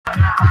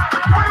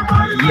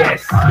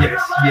Yes,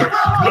 yes, yes,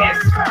 yes,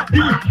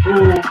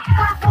 people.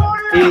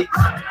 It's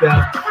the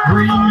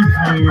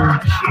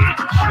preview chit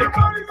chat.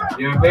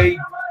 You know what I mean?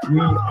 We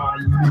are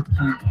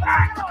looking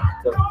at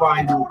the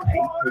final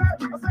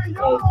pay-per-view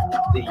of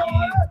the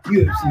year,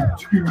 UFC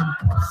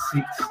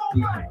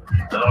 269.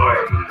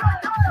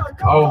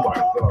 Oh my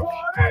gosh.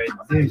 And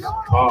this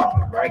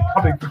card, right,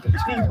 coming from the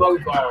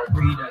T-Mobile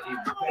Arena in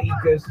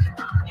Vegas,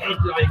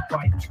 headlined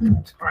by two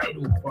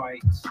title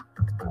fights.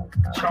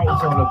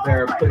 Charles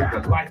Oliveira putting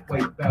the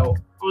lightweight belt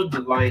on the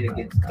line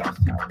against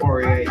Dustin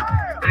Poirier,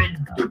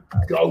 and the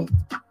GOAT,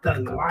 the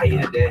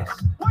Lioness,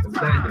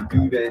 Amanda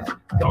Nunes,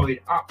 going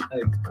up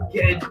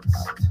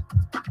against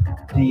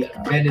the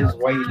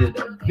Venezuelan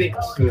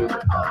vixen,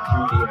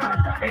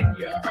 Juliana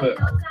Pena. But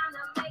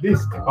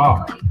this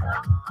card,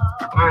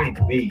 I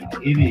mean,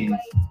 it is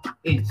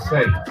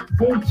insane.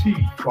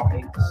 14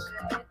 fights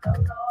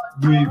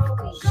with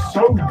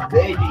so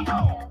many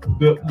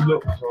that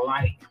look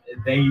like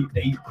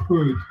they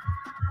could,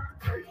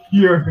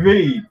 you know what I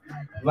mean?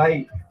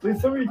 Like,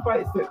 there's so many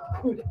fights that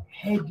could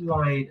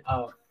headline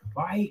a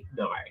fight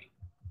night,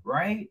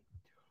 right?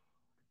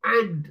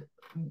 And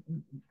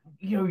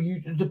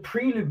the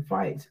prelim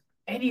fights,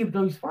 any of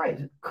those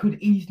fights could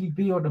easily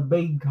be on the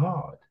main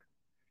card.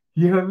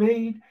 You know what I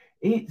mean?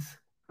 It's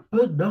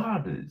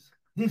bananas.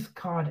 This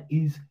card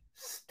is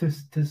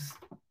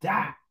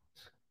stacked.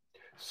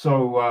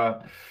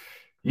 So,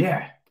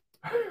 yeah,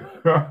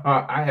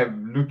 I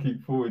am looking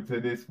forward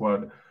to this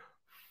one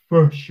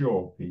for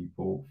sure,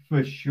 people,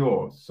 for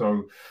sure.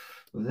 So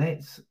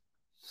let's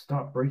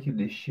start breaking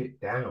this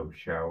shit down,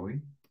 shall we?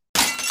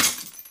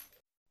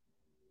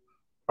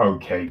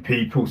 Okay,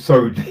 people.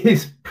 So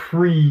this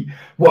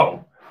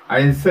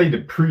I say the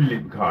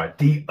prelim card,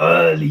 the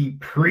early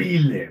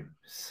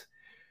prelims.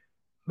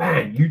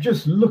 Man, you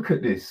just look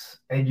at this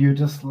and you're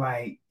just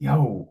like,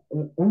 yo,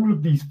 all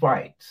of these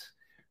fights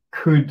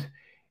could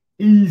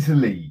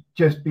easily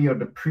just be on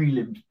the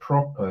prelims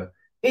proper,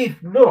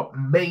 if not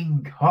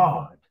main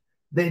card.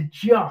 They're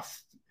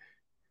just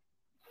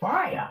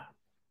fire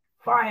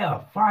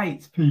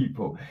fights,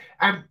 people.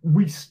 And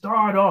we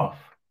start off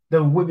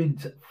the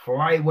women's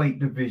flyweight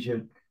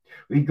division.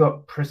 We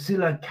got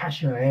Priscilla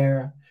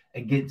Cachoeira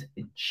against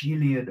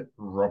Gillian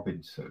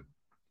Robinson.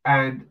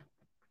 And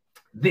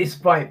this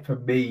fight for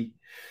me,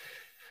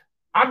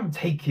 I'm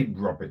taking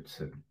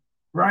Robinson,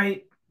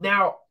 right?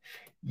 Now,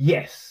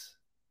 yes,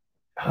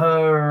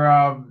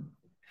 her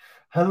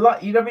you know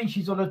what I mean?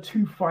 She's on a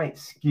 2-fight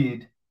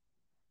skid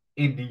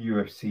in the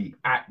UFC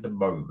at the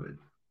moment,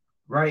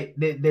 right?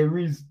 There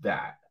is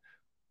that,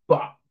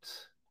 but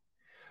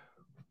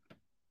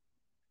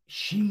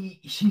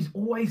she's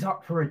always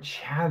up for a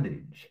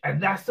challenge,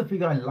 and that's the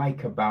thing I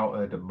like about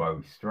her the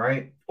most,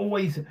 right?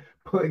 Always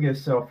putting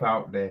herself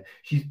out there.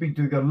 She's been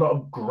doing a lot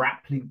of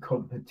grappling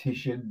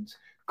competitions,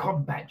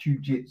 combat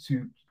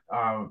jiu-jitsu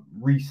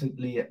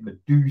recently at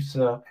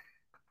Medusa.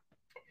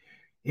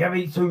 Yeah, I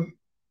mean, so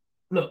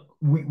look,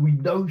 we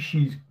know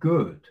she's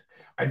good.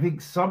 I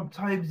think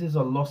sometimes there's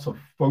a loss of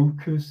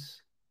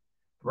focus,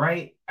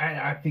 right? And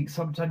I think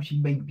sometimes she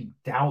may be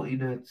doubting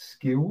her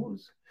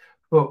skills,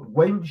 but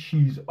when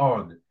she's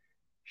on,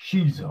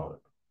 she's on.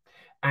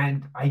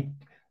 And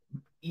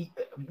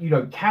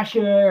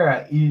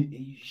Cachoeira,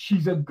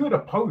 she's a good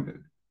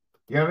opponent.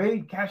 You know what I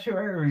mean?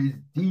 Cachoeira is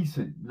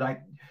decent.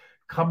 Like,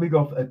 coming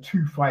off a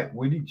 2-fight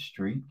winning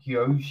streak,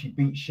 she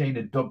beat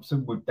Shayna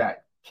Dobson with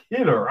that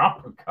killer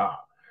uppercut,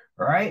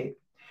 right?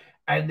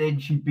 And then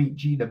she beat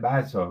Gina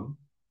Mazzo.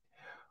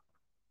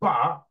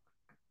 But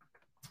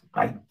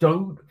I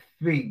don't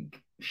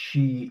think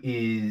she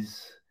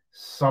is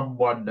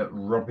someone that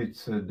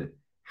Robinson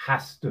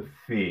has to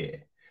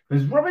fear.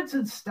 Because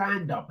Robinson's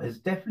stand-up has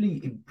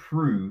definitely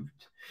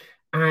improved.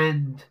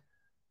 And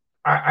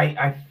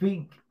I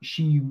think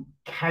she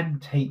can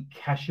take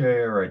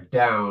Cachoeira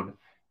down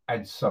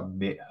and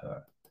submit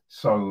her.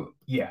 So,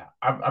 yeah,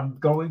 I'm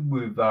going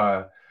with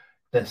the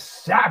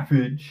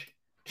Savage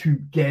to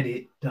get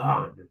it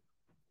done.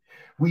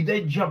 We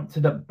then jump to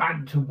the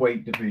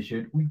bantamweight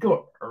division. We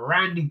got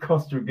Randy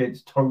Costa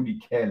against Tony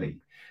Kelly.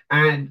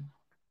 And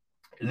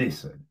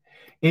listen,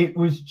 it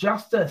was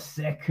just a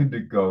second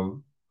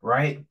ago,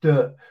 right,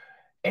 that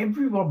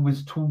everyone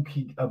was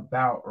talking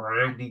about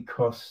Randy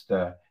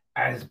Costa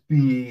as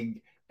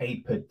being a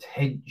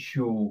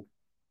potential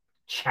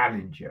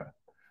challenger,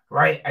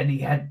 right? And he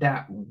had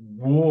that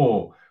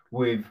war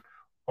with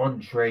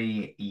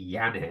Adrian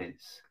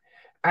Yanez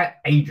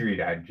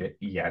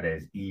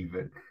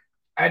even.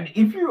 And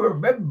if you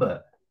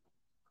remember,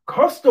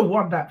 Costa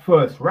won that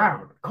first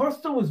round.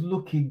 Costa was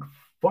looking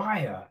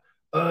fire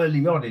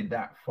early on in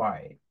that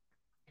fight.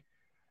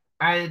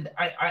 And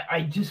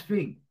I just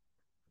think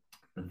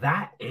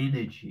that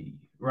energy,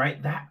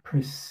 right? That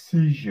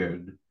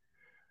precision,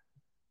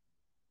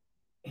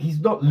 he's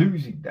not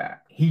losing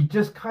that. He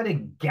just kind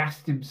of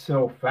gassed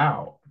himself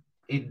out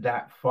in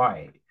that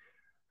fight,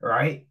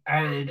 right?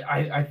 And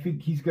I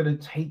think he's going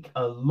to take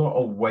a lot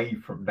away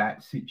from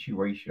that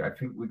situation. I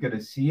think we're going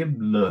to see him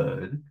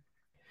learn.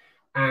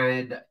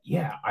 And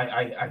yeah,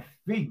 I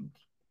think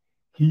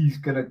he's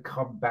going to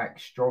come back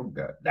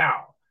stronger.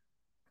 Now,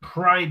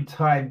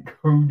 primetime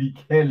Cody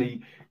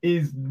Kelly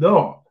is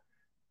not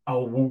a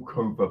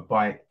walkover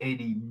by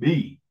any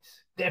means.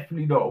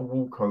 Definitely not a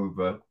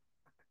walkover.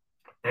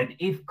 And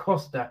if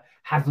Costa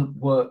hasn't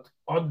worked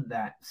on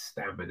that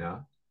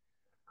stamina,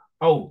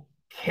 oh,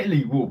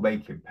 Kelly will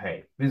make him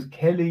pay. Because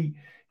Kelly,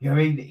 you know, I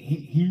mean,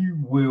 he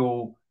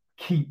will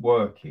keep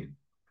working,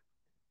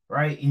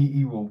 right?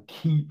 He will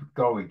keep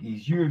going.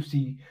 He's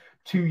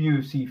two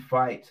UFC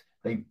fights,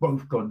 they've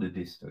both gone the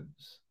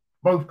distance.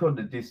 Both gone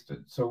the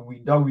distance. So we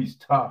know he's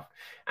tough.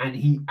 And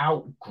he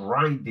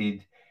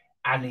outgrinded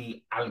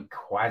Ali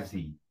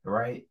Al-Qazi,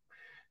 right?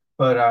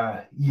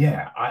 But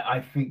yeah,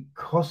 I think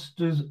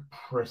Costa's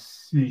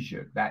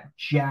precision, that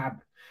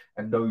jab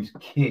and those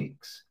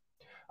kicks,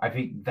 I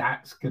think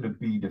that's going to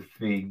be the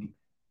thing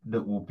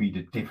that will be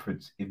the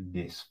difference in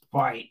this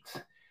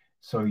fight.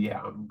 So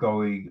yeah, I'm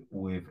going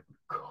with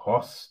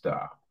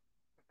Costa.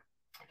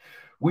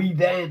 We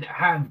then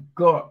have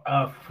got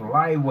a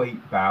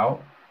flyweight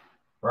bout,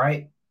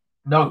 right?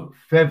 No,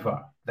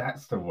 feather.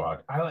 That's the one.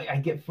 I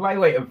get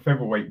flyweight and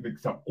featherweight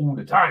mixed up all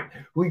the time.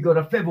 We got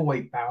a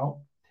featherweight bout.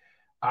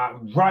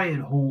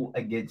 Ryan Hall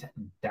against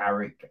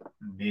Derek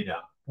Minner,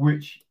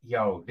 which,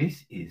 yo,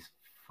 this is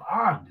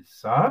fun,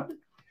 son.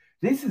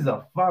 This is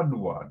a fun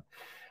one.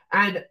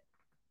 And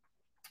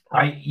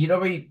you know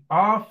what I mean?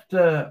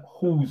 After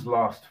Hall's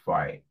last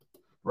fight,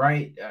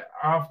 right?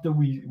 After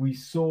we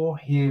saw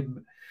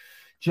him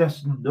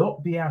just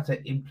not be able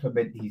to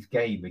implement his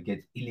game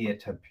against Ilia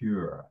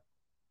Tapura,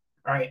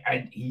 right?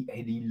 And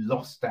he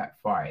lost that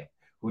fight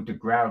with the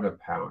ground and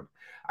pound.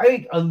 I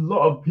think a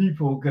lot of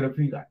people are gonna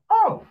be like,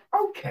 oh,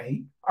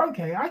 okay,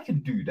 I can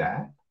do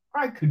that.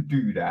 I could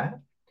do that.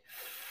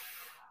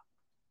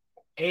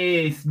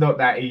 It's not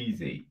that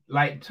easy.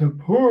 Like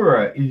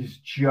Tapura is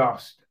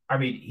just, I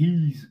mean,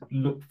 he's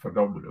looked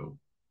phenomenal.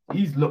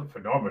 He's looked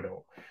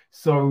phenomenal.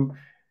 So,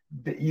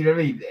 you know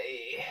what I mean?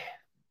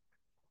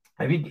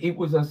 I think it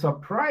was a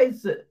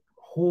surprise that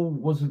Hall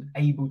wasn't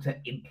able to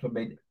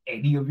implement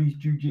any of his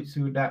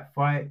jiu-jitsu in that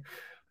fight,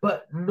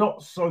 but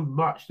not so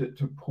much that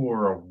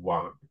Tapura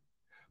won.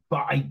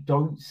 But I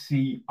don't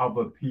see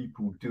other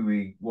people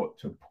doing what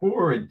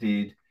Tapura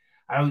did.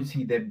 I don't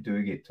see them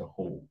doing it to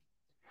Hall.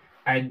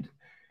 And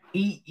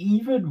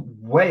even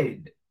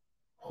when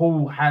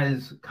Hall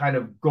has kind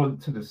of gone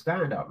to the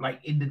stand-up,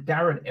 like in the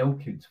Darren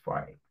Elkins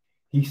fight,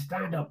 his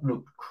stand-up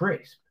looked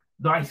crisp,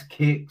 nice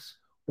kicks,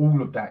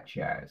 all of that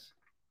jazz.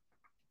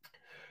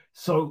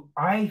 So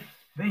I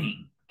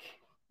think,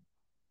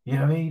 you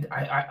know what I mean?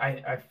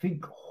 I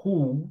think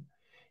Hall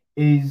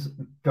is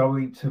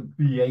going to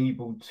be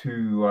able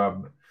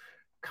to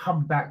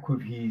come back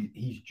with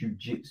his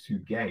jiu-jitsu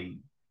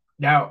game.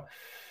 Now,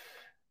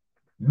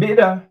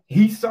 Minner,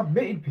 he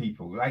submitted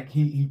people. Like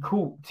he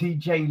caught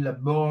TJ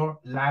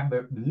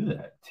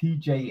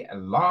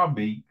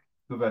Lamy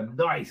with a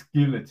nice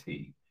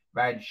guillotine.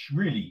 Man,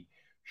 really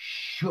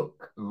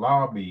shook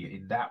Lamy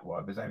in that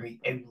one because I mean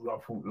everyone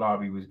thought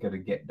Lamy was going to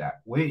get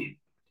that win.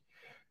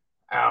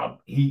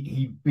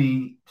 He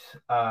beat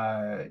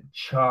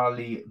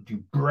Charlie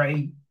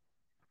Dubray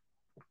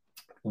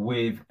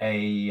with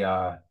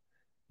a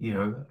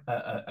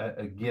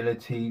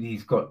guillotine.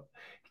 He's got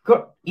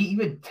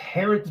even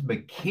Terrence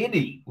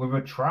McKinney with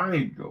a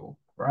triangle,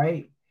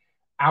 right?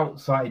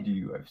 Outside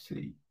the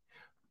UFC.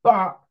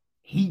 But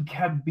he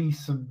can be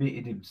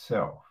submitted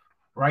himself,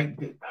 right?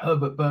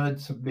 Herbert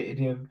Burns submitted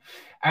him.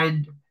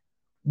 And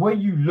when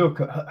you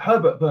look at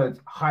Herbert Burns,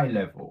 high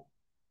level,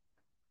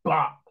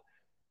 but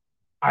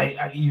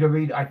you know what I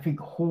mean? I think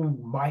Hall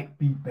might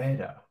be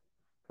better,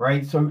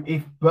 right? So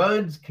if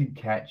Burns can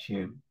catch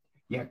him,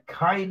 you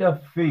kind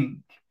of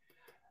think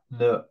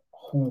that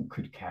Hall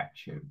could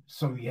catch him.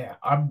 So yeah,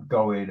 I'm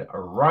going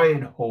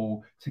Ryan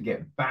Hall to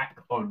get back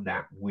on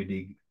that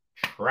winning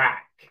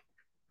track.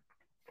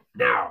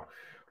 Now,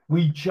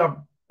 we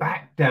jump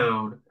back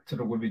down to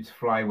the women's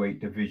flyweight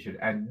division,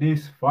 and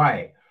this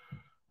fight,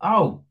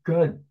 oh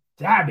god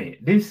damn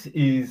it, this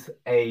is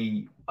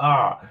this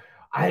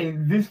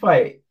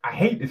fight, I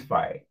hate this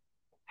fight.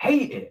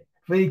 Hate it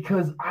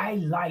because I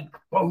like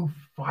both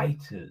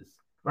fighters,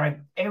 right?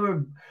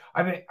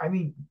 I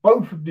mean,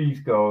 both of these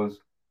girls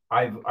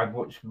I've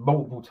watched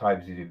multiple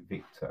times in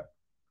Invicta,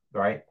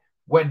 right?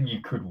 When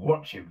you could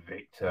watch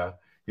Invicta,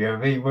 you know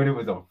what I mean? When it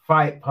was on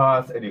Fight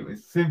Pass and it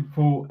was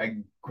simple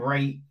and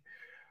great.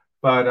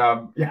 But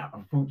yeah,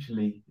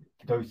 unfortunately,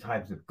 those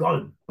times have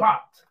gone.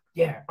 But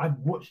yeah, I've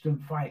watched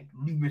them fight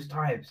numerous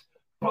times.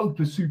 Both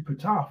are super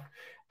tough.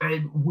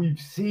 And we've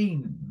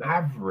seen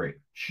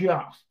Maverick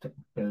just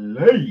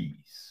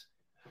blaze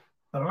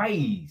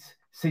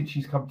since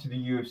she's come to the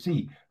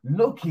UFC,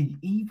 looking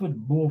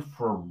even more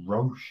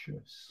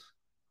ferocious.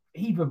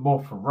 Even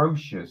more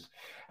ferocious.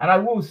 And I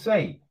will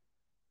say,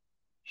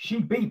 she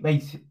beat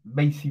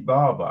Macy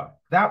Barber.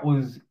 That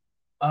was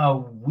a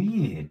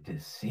weird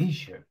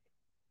decision.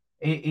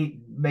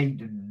 It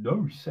made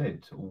no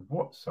sense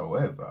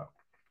whatsoever.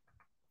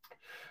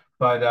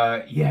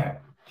 But yeah,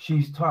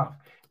 she's tough.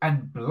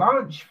 And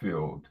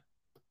Blanchfield,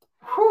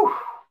 whew,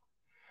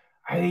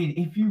 I mean,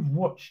 if you've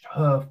watched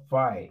her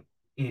fight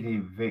in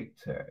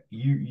Invicta,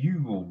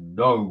 you will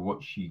know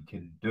what she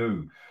can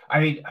do. I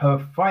mean, her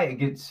fight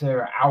against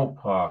Sarah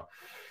Alpar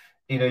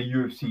in a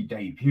UFC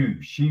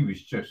debut, she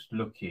was just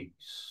looking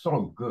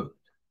so good.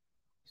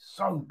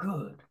 So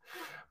good.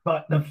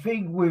 But the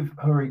thing with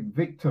her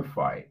Invicta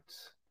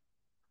fights,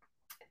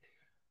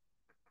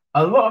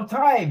 a lot of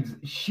times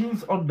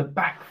she's on the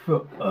back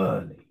foot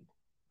early,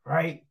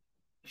 right?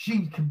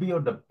 She can be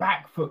on the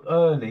back foot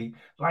early,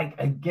 like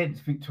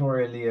against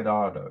Victoria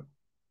Leonardo.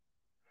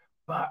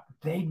 But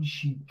then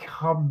she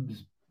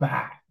comes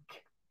back,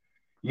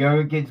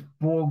 against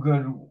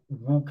Brogan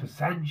Walker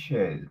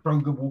Sanchez.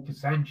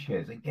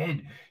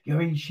 Again,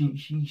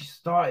 she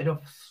started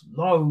off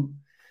slow,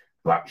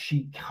 but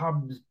she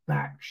comes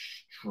back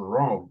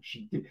strong.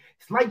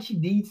 It's like she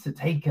needs to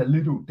take a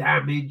little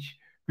damage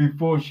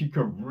before she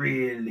can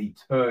really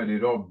turn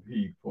it on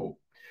people.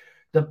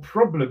 The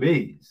problem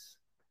is,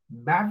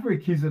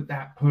 Maverick isn't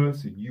that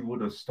person you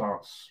want to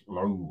start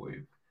slow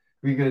with,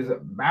 because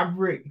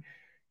Maverick,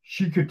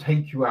 she could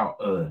take you out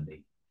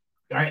early,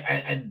 right?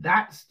 And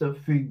that's the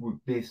thing with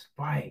this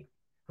fight,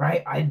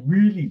 right? I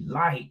really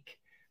like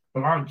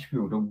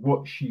Blanchfield and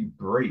what she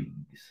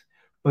brings,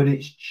 but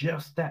it's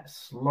just that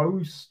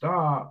slow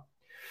start.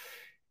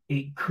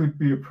 It could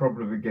be a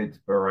problem against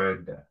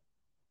Miranda,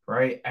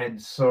 right?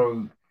 And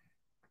so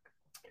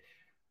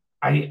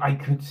I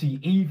could see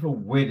either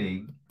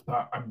winning,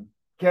 but I'm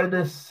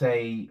gonna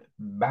say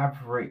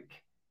Maverick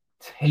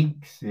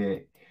takes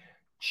it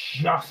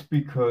just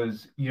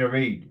because, you know what I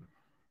mean?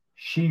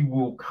 She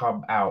will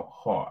come out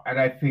hot. And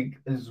I think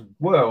as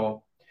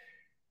well,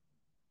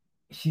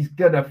 she's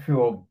gonna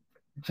feel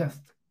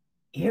just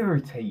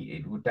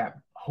irritated with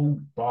that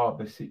whole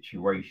Barber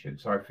situation.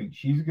 So I think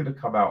she's gonna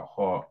come out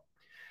hot.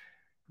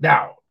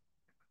 Now,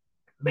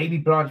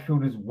 maybe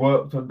Blanchfield has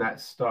worked on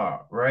that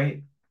start,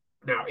 right?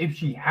 Now, if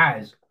she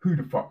has, who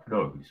the fuck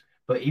knows?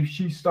 But if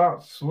she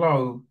starts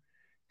slow,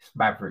 it's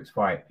Maverick's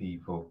fight,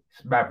 people.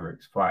 It's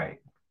Maverick's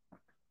fight.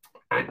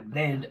 And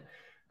then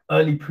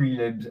early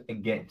prelims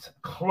gets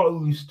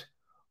closed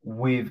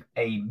with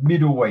a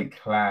middleweight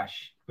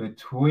clash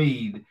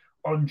between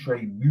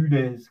Andre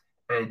Muniz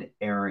and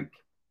Eric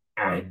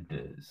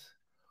Anders.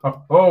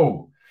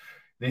 Oh,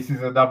 this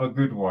is another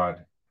good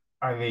one.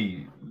 I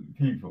mean,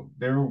 people,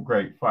 they're all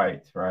great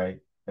fights, right?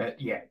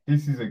 Yeah,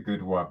 this is a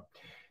good one.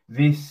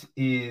 This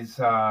is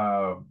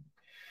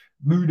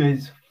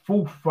Muniz'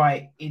 fourth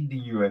fight in the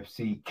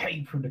UFC,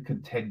 came from the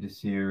Contender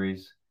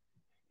Series,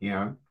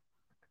 And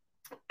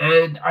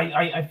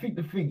I think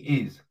the thing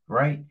is,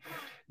 right,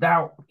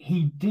 now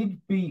he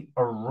did beat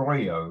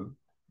Arroyo.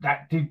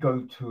 That did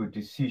go to a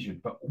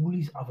decision, but all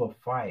his other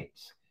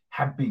fights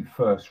have been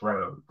first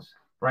rounds,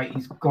 right?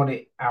 He's got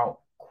it out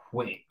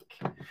quick.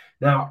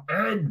 Now,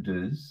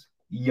 Anders,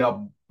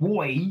 your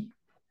boy,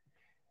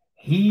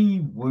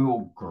 he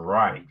will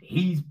grind.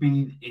 He's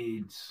been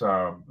in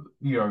some,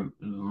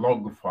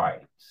 long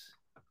fights.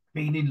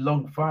 Been in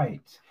long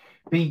fights.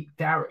 He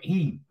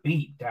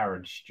beat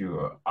Darren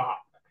Stewart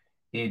up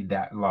in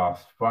that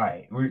last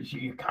fight, which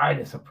you're kind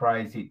of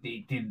surprised it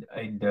didn't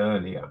end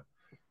earlier,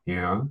 you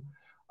know.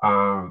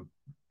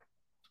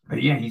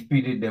 But yeah, he's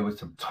been in there with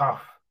some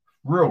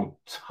real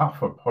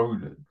tough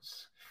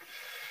opponents.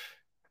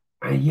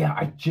 And yeah,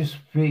 I just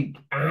think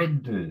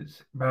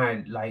Anders,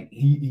 man, like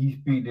he's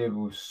been there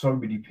with so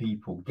many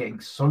people, getting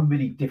so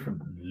many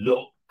different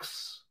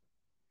looks.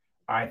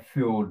 I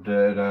feel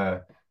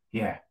that,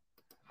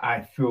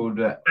 I feel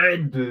that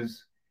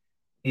Anders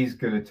is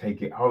going to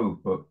take it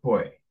home. But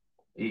boy,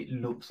 it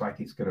looks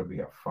like it's going to be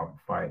a fun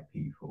fight,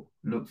 people.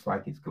 Looks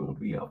like it's going to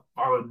be a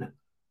fun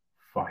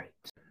fight.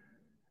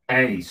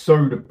 Hey,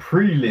 so the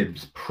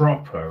prelims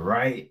proper,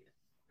 right?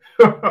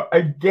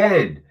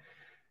 Again,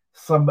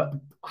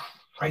 some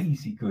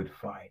crazy good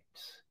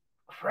fights.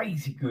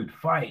 Crazy good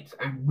fights.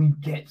 And we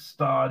get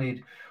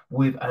started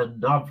with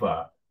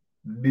another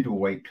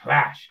middleweight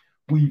clash.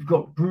 We've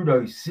got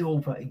Bruno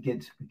Silva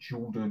against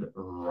Jordan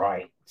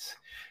Wright.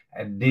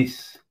 And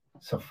this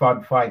is a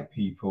fun fight,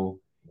 people.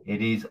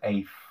 It is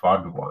a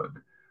fun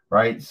one,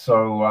 right?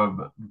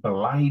 So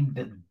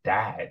Blind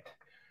Dad,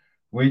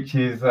 which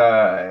is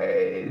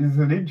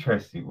an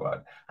interesting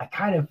one. I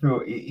kind of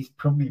feel it's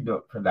probably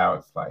not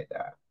pronounced like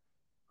that,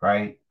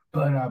 right?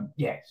 But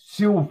yeah,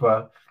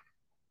 Silva,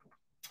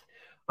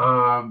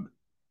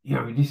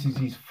 this is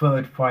his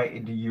third fight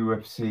in the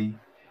UFC.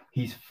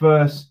 His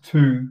first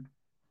two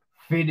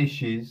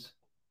finishes,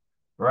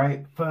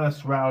 right?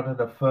 First round and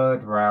the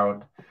third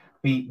round,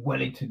 beat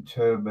Wellington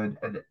Turman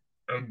and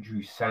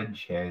Andrew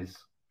Sanchez.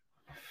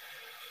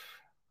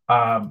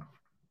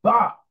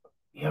 But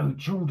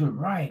Jordan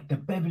Wright, the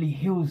Beverly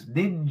Hills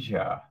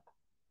Ninja,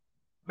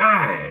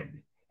 man.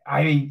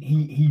 I mean,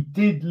 he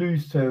did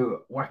lose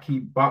to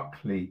Joaquin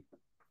Buckley,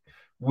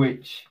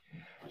 which,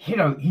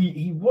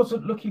 he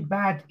wasn't looking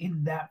bad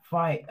in that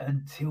fight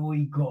until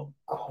he got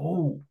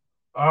caught.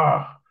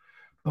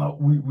 But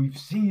we've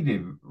seen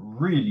him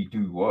really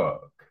do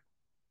work,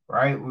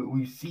 right?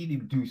 We've seen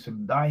him do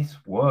some nice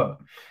work.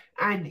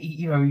 And,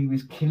 he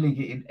was killing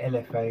it in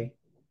LFA,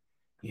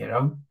 you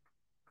know.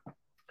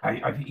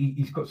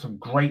 He's got some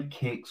great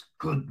kicks,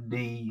 good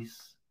knees.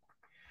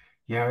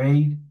 You know what I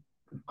mean?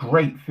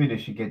 Great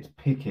finish against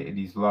Pickett in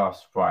his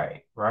last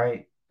fight,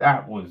 right?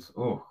 That was,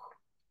 oh,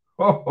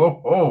 oh,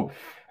 oh, oh.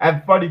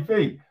 And funny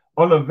thing,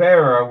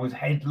 Oliveira was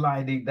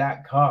headlining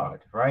that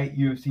card, right?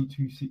 UFC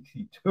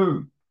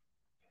 262.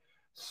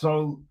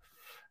 So,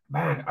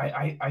 man,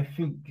 I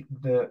think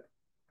the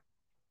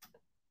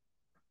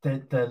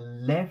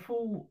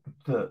level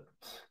that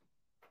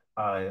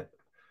I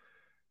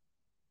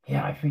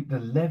think the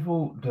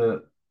level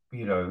that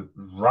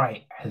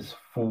Wright has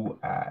fought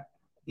at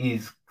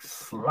is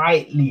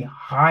slightly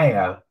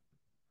higher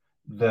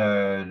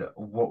than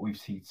what we've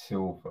seen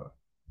Silva.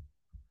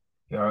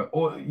 I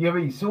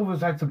mean,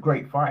 Silva's had some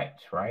great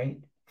fights, right?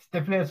 He's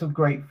definitely had some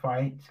great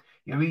fights.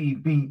 He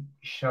beat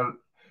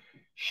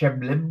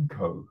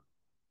Shemlenko,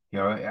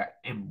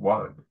 at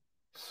M1.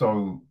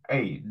 So,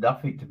 hey,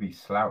 nothing to be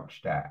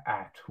slouched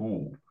at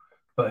all.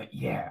 But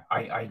yeah,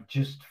 I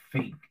just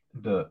think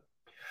that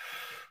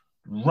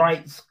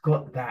Wright's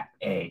got that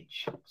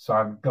edge. So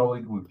I'm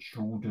going with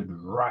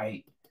Jordan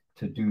Wright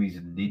to do his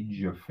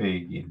ninja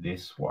thing in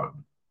this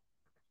one.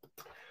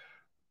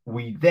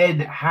 We then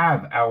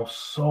have our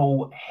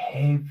sole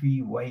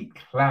heavyweight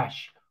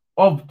clash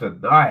of the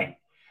night.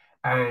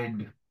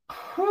 And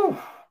whew,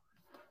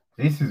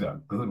 this is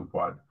a good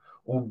one.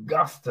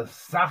 Augusta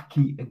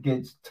Saki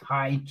against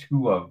Tai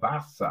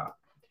Tuivasa.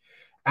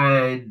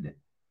 And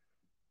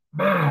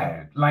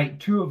man, like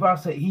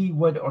Tuivasa, he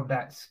went on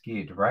that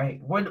skid, right?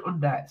 Went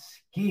on that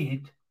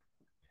skid,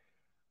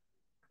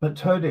 but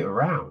turned it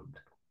around.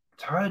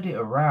 Turned it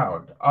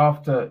around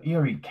after,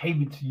 he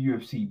came into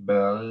UFC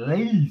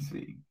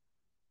blazing,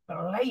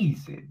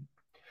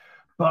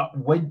 but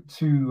went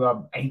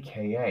to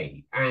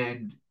AKA.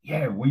 And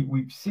yeah,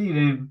 we've seen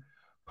him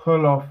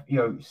pull off,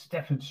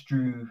 Stefan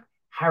Struve,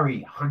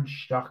 Harry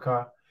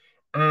Hunsucker,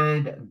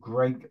 and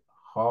Greg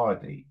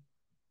Hardy.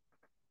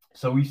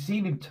 So we've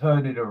seen him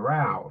turn it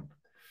around,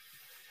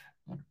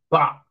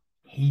 but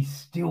he's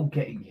still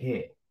getting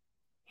hit.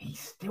 He's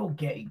still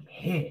getting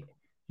hit.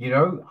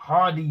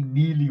 Hardy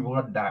nearly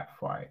won that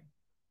fight,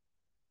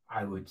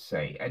 I would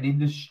say. And in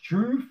the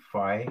Struve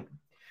fight,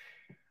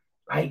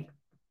 like,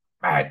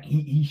 man,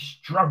 he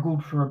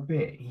struggled for a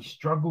bit. He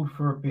struggled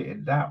for a bit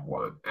in that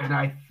one. And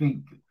I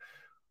think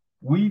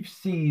we've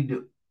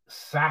seen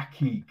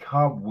Saki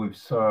come with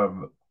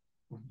some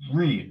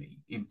really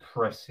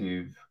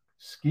impressive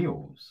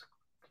skills.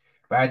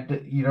 But,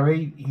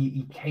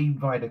 he came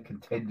by the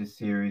Contender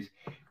Series,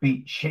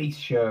 beat Chase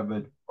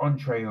Sherman,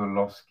 Andre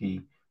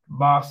Arlovski,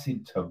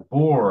 Marcin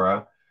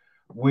Tybura,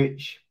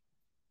 which,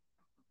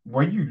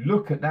 when you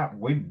look at that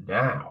win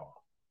now,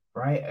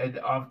 right, and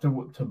after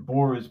what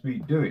Tybura's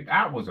been doing,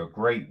 that was a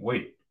great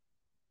win.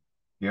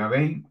 You know what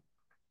I mean?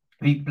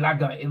 Beat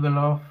Blaga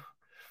Ivanov.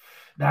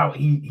 Now,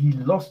 he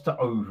lost to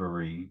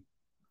Overeem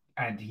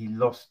and he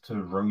lost to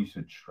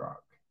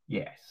Rosenstruck,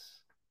 yes.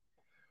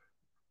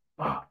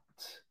 But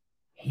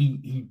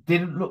he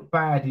didn't look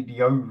bad in the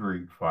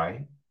Overeem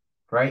fight,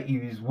 right? He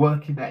was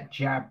working that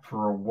jab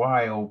for a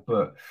while,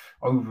 but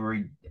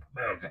Overeem,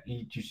 man,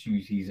 he just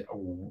used his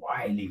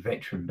wily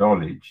veteran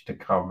knowledge to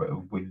come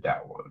and win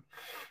that one.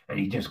 And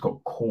he just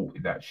got caught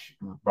in that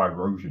by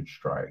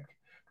Rosenstrike.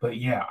 But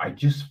yeah, I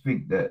just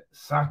think that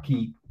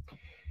Saki,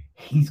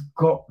 he's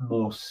got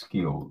more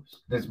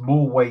skills. There's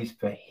more ways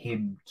for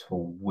him to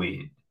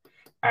win.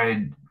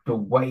 And the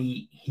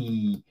way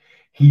he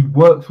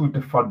works with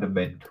the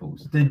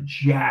fundamentals, the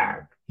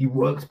jab, he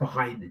works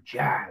behind the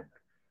jab,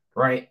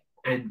 right?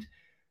 And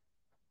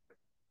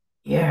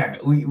yeah,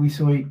 we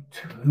saw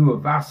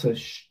Tuivasa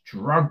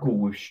struggle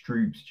with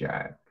Struve's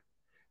jab.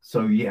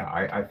 So yeah,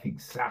 I think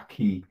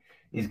Saki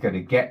is going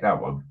to get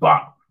that one.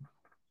 But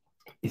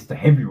it's the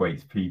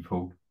heavyweights,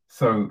 people.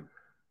 So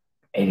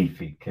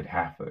anything could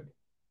happen.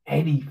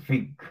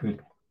 Anything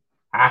could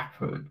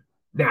happen.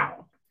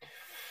 Now,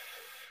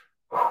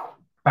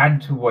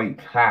 bantamweight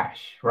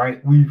clash,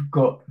 right? We've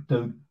got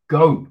the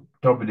GOAT,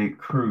 Dominick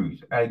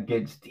Cruz,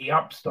 against the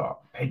upstart,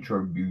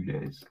 Pedro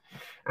Munhoz.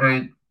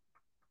 And,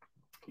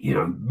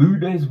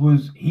 Munhoz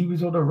was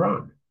on a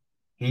run.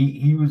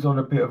 He was on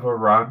a bit of a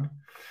run.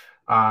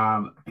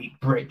 Beat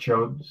Brett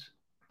Jones,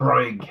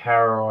 Brian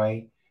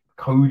Caraway,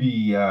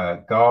 Cody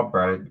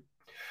Garbrandt.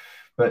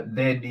 But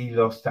then he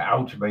lost to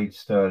Aljamain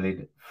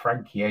Sterling,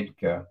 Frankie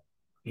Edgar.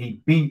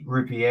 He beat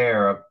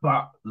Riviera,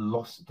 but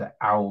lost to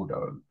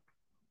Aldo.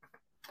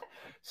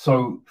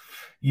 So,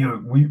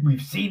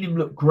 we've seen him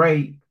look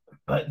great,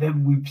 but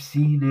then we've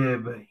seen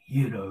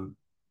him,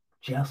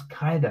 just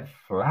kind of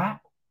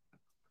flat,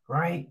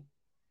 right?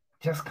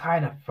 Just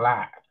kind of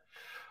flat.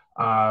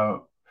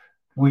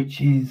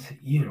 Which is,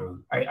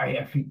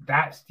 I think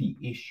that's the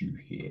issue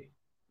here.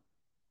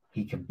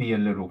 He can be a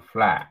little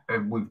flat.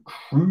 And with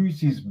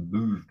Cruz's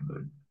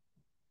movement,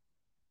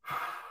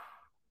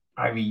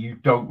 I mean, you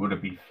don't want to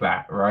be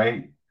flat,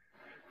 right?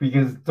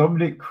 Because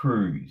Dominick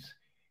Cruz,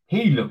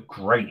 he looked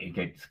great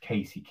against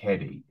Casey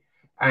Kenny.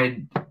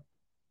 And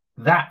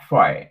that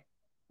fight,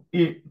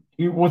 it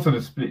wasn't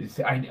a split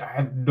decision. I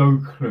have no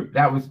clue.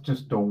 That was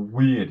just the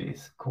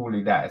weirdest,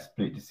 calling that a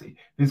split decision.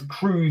 Because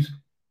Cruz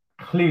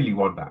clearly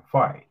won that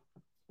fight,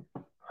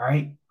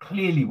 right?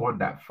 Clearly won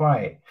that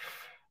fight.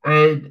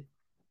 And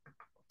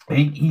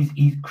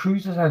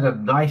Cruz has had a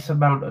nice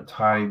amount of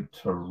time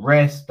to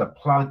rest, the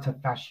plantar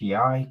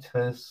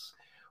fasciitis,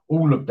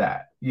 all of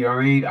that. You know what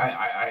I mean?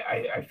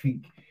 I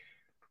think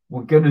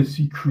we're gonna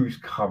see Cruz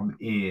come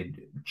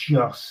in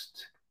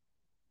just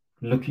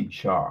looking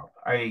sharp.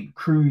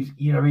 Cruz,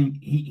 you know,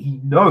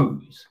 he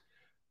knows,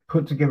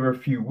 put together a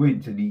few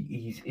wins, and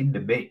he's in the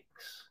mix.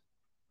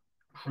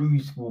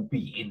 Cruz will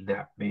be in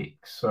that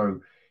mix.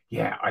 So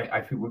yeah,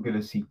 I think we're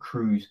gonna see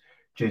Cruz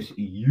just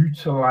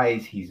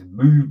utilize his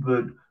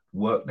movement,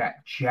 work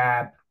that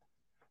jab,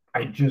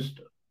 and just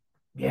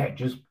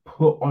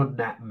put on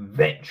that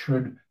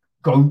veteran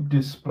GOAT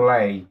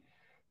display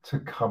to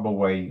come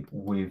away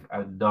with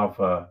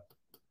another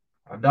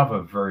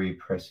very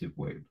impressive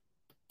win,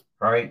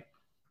 right?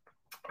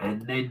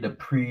 And then the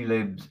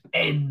prelims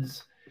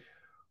ends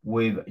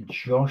with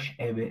Josh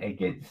Emmett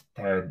against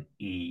Dan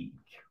Ige,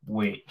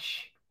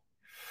 which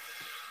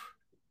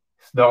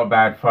it's not a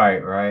bad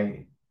fight,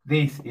 right?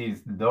 This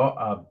is not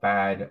a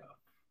bad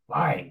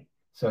fight.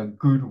 It's a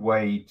good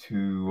way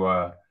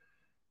to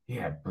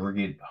bring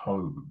it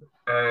home.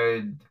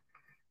 And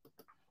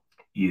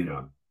you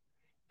know,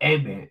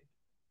 Emmett,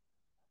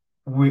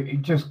 we're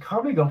just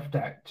coming off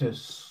that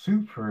just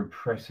super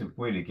impressive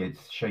win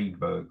against Shane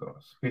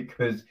Burgos,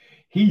 because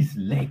his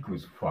leg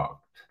was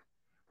fucked,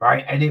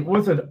 right? And it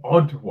was an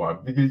odd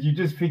one, because you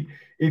just think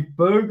if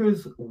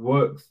Burgos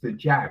works the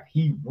jab,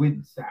 he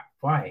wins that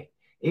fight.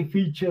 If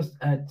he just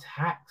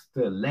attacks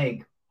the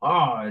leg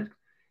hard,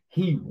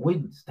 he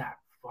wins that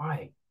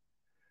fight.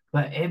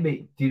 But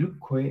Emmett didn't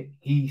quit.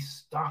 He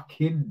stuck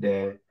in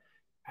there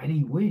and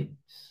he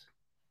wins.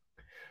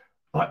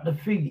 But the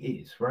thing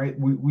is, right?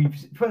 We've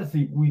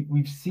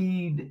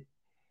seen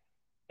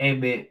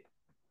Emmett.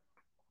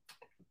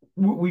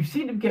 We've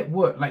seen him get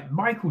work, like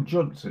Michael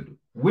Johnson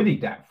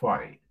winning that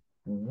fight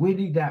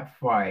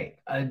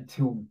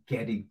until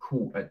getting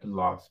caught at the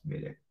last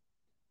minute.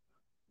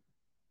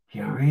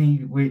 You know what I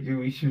mean?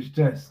 Which was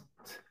just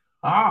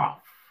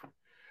tough,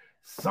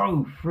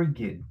 so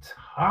friggin'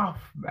 tough,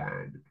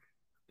 man.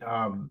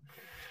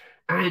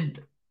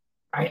 And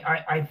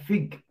I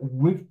think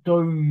with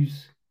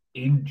those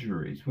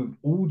injuries, with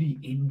all the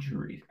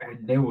injuries,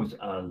 and there was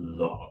a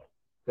lot,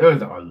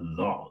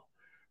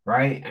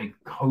 right? And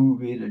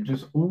COVID and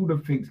just all the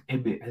things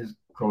Emmett has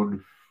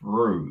gone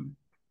through.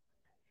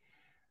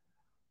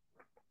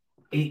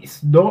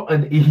 It's not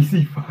an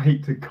easy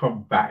fight to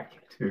come back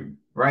to,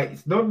 right?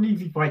 It's not an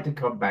easy fight to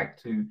come back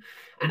to.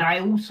 And I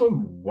also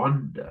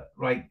wonder,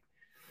 like,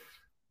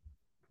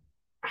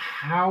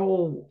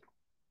 how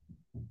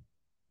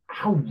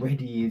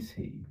ready is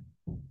he?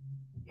 You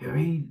know what I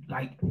mean?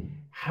 Like,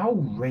 how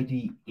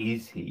ready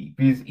is he?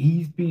 Because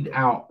he's been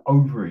out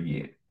over a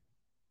year.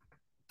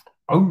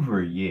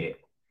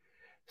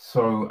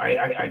 So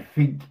I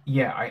think,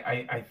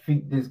 I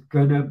think there's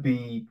gonna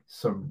be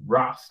some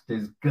rust.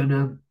 There's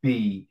gonna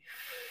be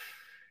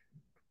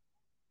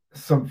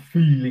some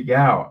feeling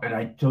out, and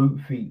I don't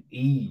think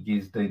Ige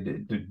is the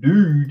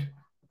dude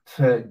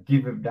to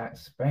give him that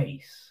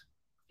space.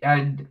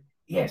 And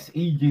yes,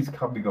 Ige is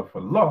coming off a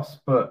loss,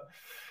 but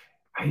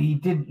he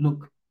didn't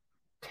look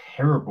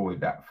terrible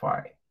in that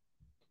fight,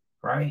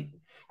 right?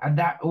 And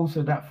that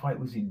fight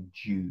was in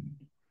June.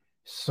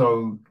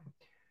 So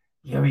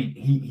you know,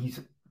 he's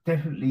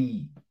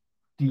definitely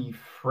the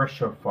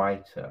fresher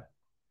fighter.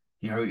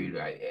 You know,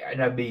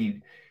 and I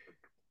mean,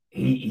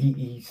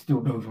 he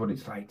still knows what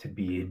it's like to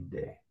be in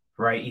there,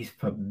 right? He's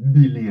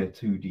familiar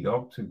to the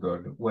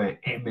octagon, where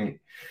Emmett,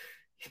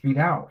 he's been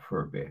out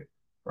for a bit,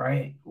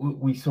 right?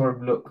 We saw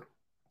him look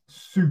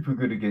super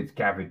good against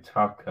Gavin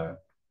Tucker.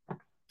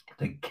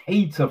 The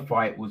Cater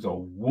fight was a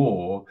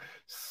war.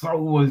 So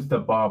was the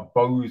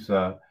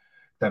Barboza,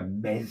 the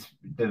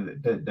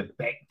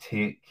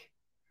Bektic,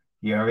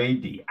 you know,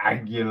 the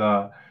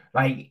Aguilar.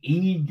 Like,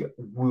 Ige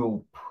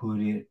will put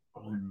it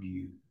on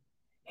you.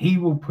 He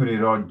will put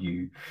it on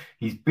you.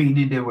 He's been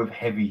in there with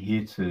heavy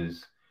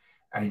hitters.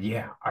 And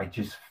yeah, I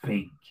just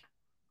think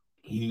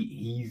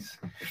he's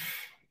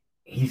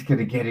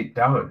gonna get it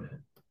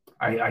done.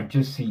 I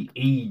just see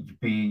Ige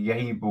being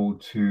able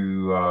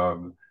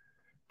to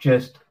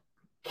just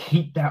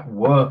keep that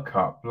work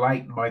up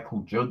like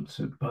Michael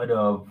Johnson, but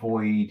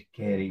avoid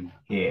getting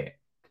hit.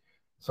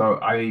 So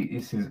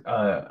this is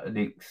an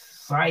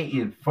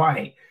exciting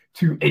fight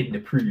to end the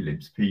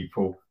prelims,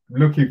 people.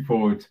 Looking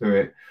forward to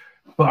it.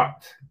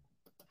 But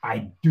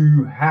I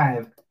do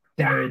have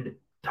Dan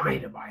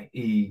Dynamite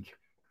Ige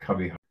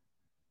coming up.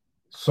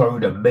 So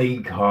the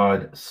main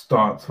card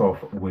starts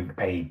off with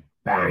a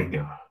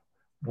banger.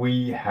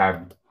 We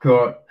have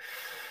got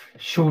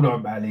Sean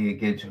O'Malley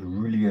against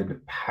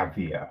Julian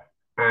Paiva.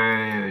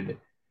 And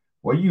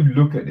when you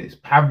look at this,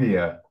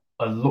 Paiva,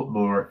 a lot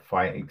more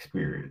fight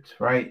experience,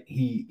 right?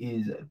 He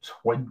is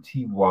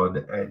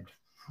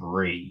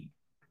 21-3.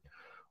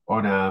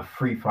 on a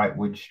 3-fight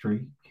win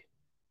streak.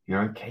 You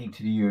know, came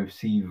to the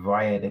UFC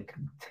via the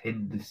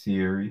Contender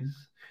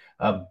Series,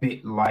 a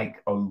bit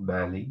like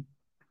O'Malley.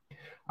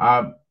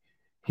 Um,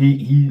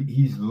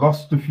 he's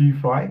lost a few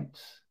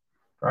fights,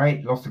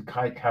 right? Lost to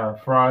Kai Kara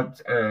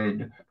France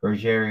and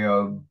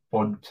Rogerio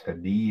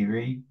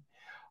Bontaniri.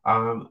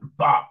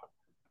 But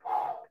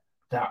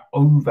that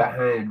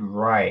overhand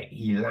right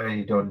he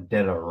landed on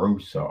De La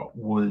Rosa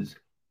was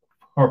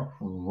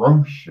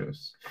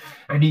ferocious.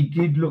 And he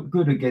did look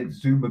good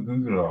against Zuma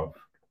Gugulov.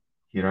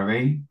 You know what I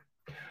mean?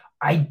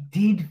 I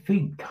did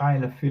think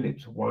Kyler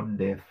Phillips won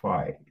their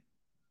fight,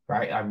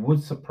 right? I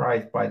was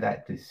surprised by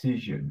that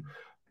decision.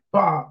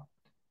 But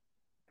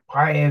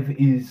Paev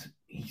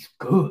he's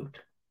good.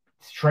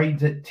 He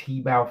trains at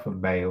Team Alpha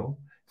Male,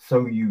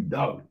 so you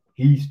know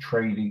he's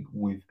training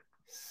with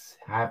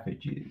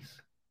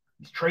savages.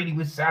 He's training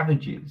with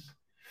savages.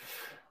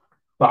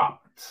 But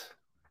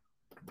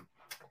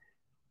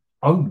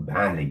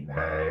O'Malley,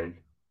 man,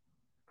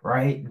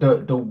 right?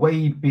 The way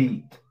he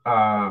beat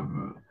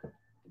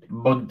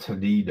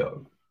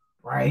Montanino,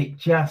 right?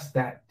 Just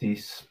that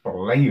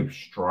display of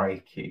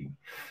striking,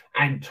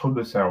 and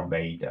Thomas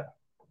Almeida,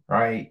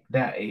 right?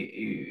 That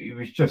it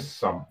was just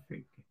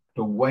something.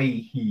 The way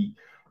he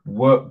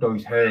worked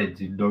those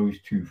hands in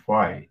those two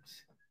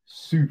fights,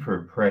 super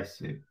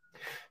impressive.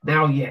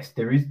 Now, yes,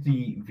 there is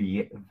the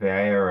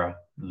Vieira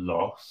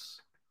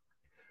loss,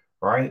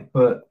 right?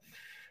 But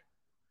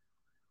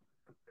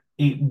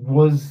it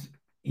was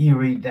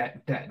eerie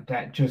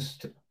that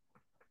just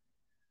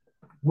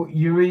what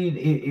you mean?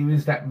 It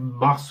was that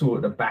muscle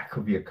at the back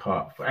of your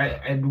calf,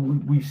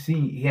 and we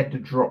see he had the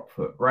drop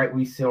foot, right?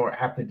 We saw it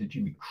happen to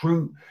Jimmy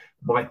Crute,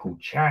 Michael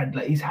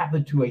Chandler. It's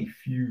happened to a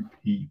few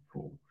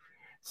people,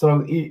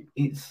 so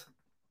it's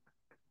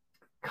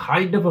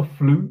kind of a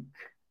fluke.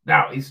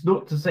 Now, it's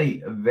not to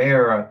say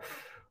Vera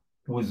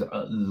was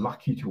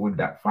lucky to win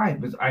that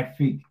fight, because I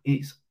think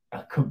it's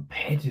a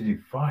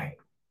competitive fight,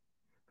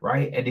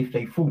 right? And if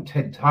they fought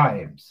 10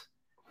 times,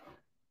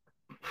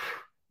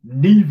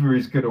 neither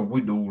is going to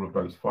win all of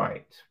those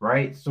fights,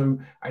 right? So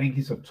I think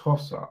it's a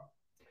toss up.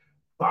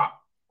 But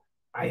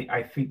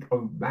I think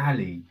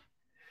O'Malley,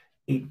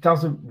 it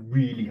doesn't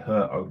really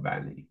hurt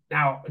O'Malley.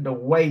 Now, the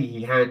way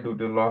he handled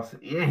the loss,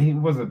 yeah, he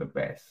wasn't the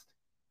best.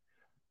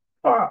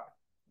 But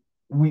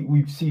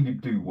we've seen him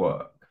do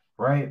work,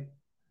 right?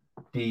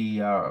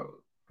 The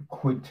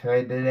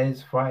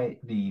Quintanez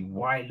fight, the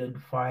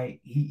Wyland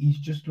fight, he's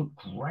just looked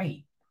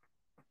great.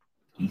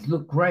 He's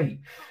looked great.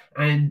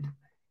 And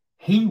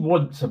he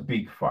wants a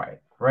big fight,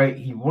 right?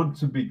 He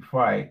wants a big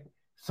fight.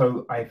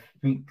 So I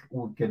think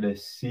we're going to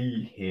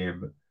see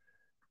him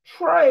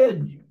try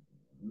and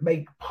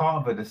make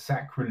part of the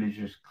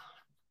sacrilegious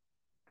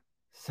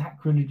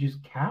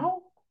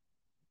cow?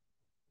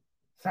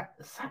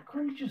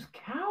 Sacrilegious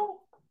cow?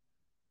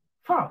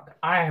 Fuck,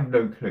 I have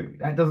no clue.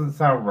 That doesn't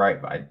sound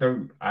right, but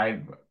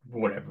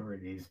whatever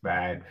it is,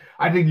 man.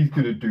 I think he's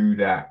gonna do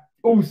that.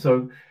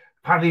 Also,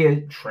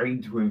 Pavia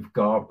trains with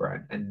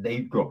Garbrandt and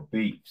they've got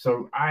beef.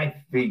 So I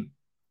think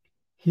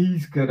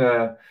he's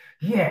gonna,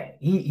 yeah,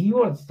 he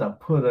wants to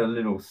put a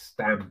little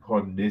stamp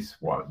on this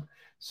one.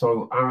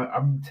 So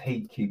I'm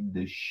taking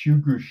the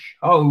Sugar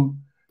Show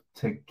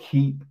to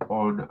keep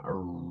on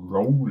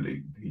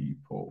rolling,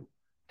 people.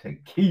 To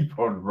keep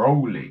on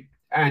rolling.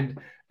 And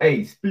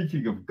hey,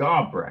 speaking of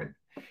Garbrandt,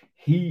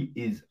 he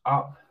is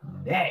up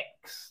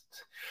next.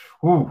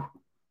 Ooh,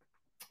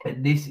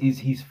 and this is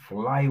his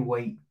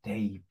flyweight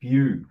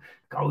debut,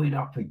 going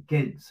up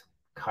against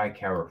Kai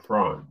Kara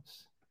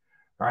France.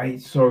 Right?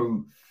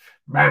 So,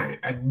 man,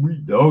 and we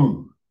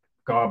know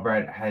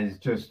Garbrandt has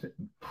just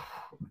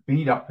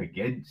beat up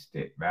against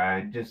it,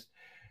 man. Just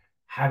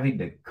having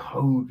the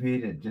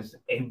COVID and just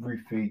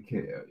everything.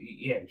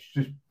 Yeah, it's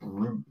just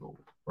brutal,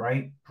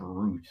 right?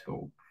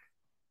 Brutal.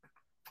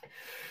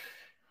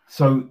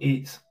 So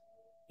it's,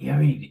 I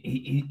mean,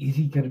 is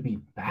he going to be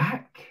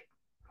back?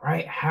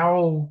 Right?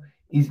 How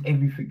is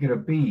everything going to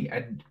be?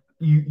 And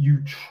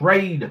you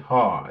train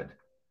hard,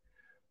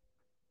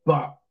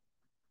 but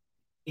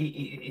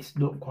it's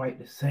not quite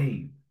the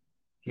same.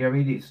 You know what I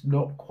mean? It's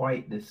not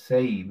quite the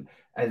same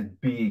as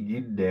being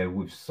in there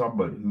with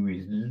someone who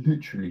is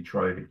literally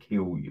trying to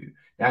kill you.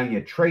 Now,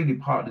 your training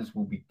partners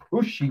will be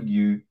pushing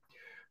you,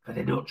 but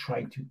they're not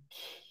trying to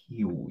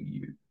kill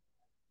you.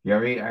 You know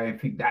what I mean? I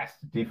think that's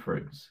the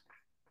difference.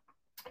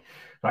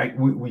 Like,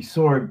 we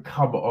saw him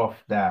come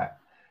off that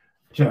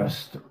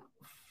just,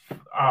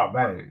 oh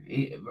man,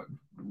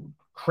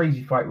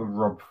 crazy fight with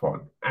Rob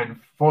Font. And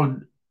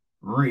Font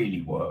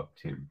really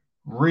worked him.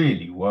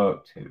 Really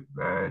worked him,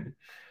 man.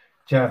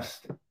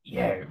 Just,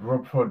 yeah,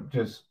 Rob Font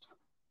just,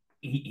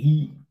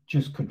 he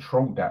just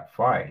controlled that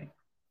fight.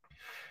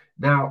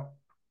 Now,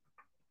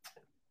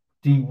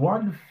 the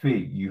one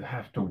thing you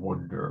have to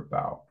wonder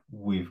about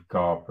with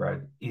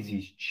Garbrandt is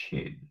his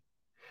chin.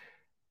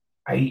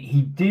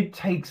 He did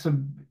take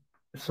some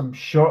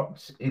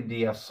shots in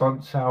the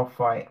Assunção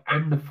fight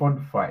and the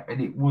Font fight,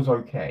 and it was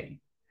okay.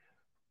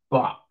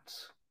 But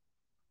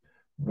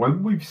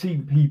when we've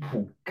seen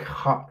people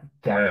cut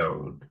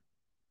down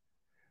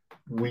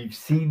we've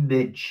seen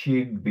their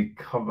chin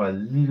become a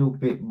little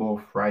bit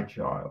more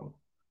fragile.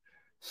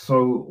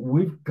 So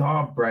with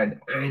Garbrandt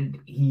and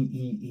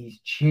his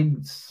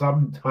chin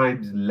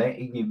sometimes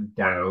letting him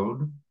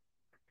down,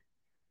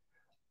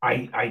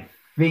 I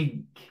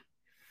think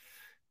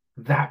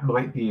that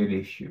might be an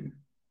issue.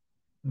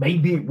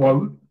 Maybe it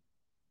won't,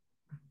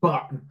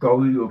 but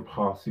going on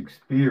past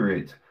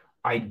experience,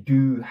 I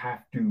do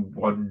have to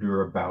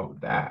wonder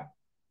about that.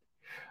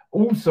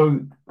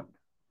 Also,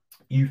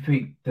 you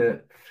think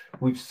that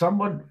with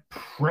someone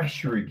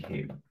pressuring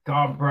him,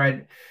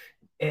 Garbrandt,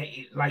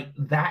 like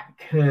that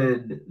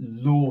can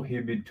lure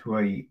him into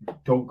a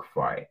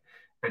dogfight,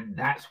 and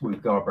that's where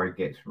Garbrandt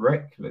gets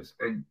reckless.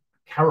 And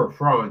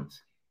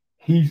Kara-France,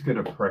 he's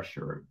going to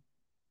pressure him.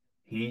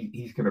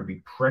 He's going to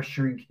be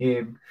pressuring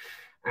him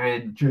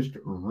and just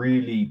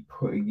really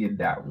putting in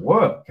that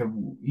work.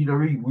 And you know,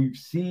 we've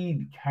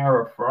seen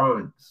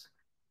Kara-France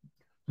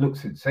look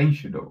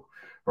sensational,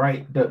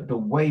 right? The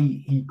way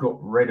he got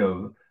rid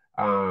of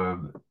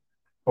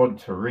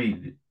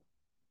Bontorin,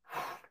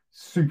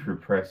 super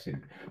impressive.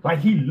 Like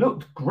he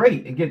looked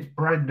great against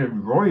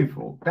Brandon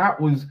Royval.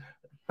 That was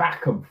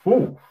back and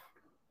forth.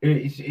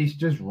 It's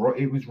just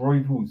it was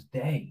Royval's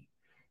day,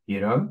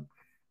 you know.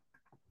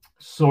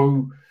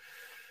 So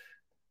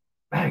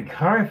man,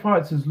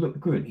 Kara-France has looked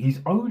good.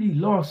 He's only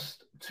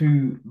lost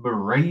to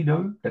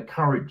Moreno, the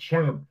current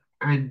champ,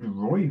 and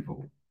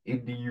Royval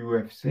in the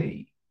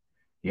UFC.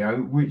 You know,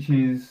 which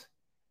is,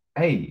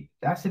 hey,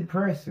 that's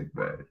impressive,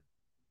 man.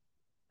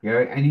 You know,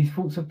 and he's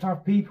fought some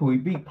tough people. He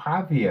beat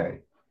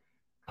Piver,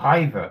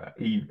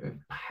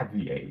 even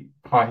Pavier,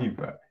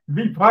 Piver, he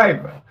beat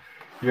Piver.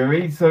 You know what I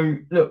mean? So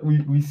look,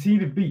 we see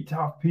the beat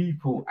tough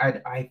people,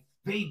 and I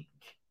think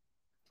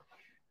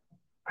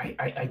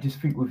I just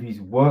think with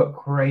his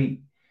work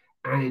rate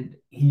and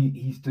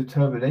his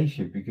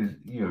determination, because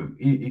you know,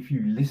 if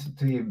you listen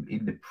to him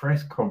in the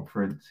press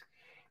conference,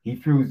 he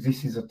feels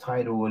this is a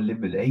title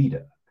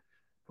eliminator,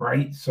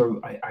 right?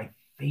 So I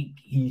think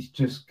he's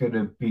just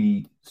gonna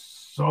be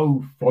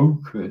so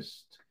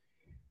focused.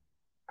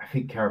 I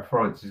think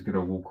Kara-France is gonna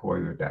walk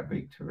away with that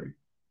victory.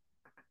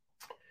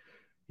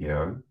 You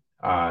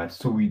know,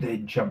 so we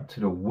then jump to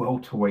the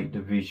welterweight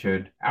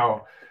division.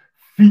 Our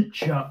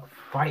feature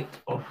fight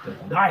of the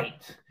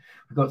night.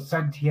 We've got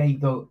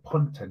Santiago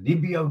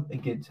Ponzinibbio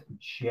against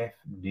Geoff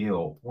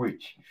Neal,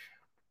 which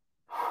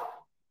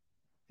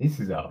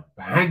this is a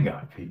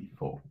banger,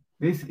 people.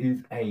 This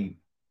is a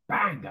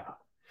banger.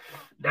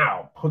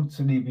 Now,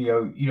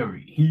 Ponzinibbio, you know,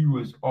 he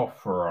was off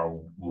for a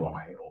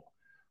while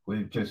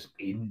with just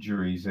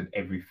injuries and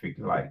everything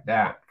like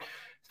that,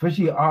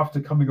 especially after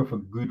coming off a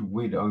good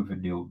win over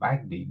Neil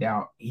Magny.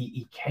 Now,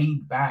 he came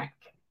back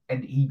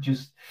and he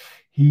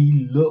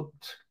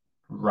looked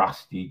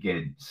rusty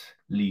against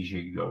Li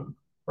Jingliang,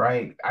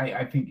 right?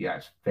 I think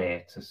that's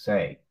fair to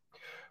say.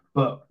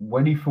 But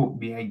when he fought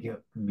Miguel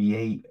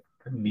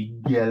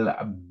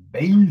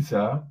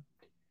Baeza,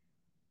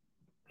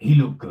 he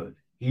looked good.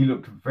 He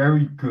looked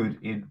very good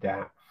in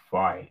that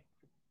fight.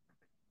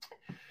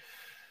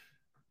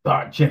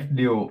 But Geoff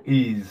Neal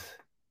is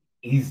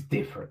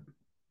different.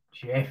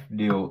 Geoff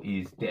Neal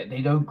is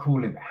they don't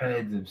call him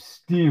Hands of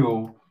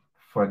Steel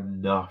for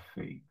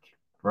nothing,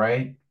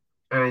 right?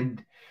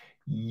 And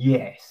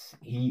yes,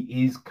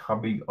 he is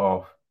coming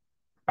off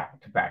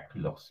back-to-back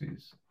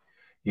losses.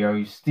 You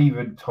know,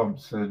 Stephen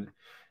Thompson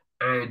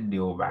and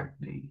Neil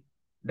Magny.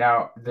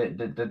 Now,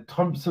 the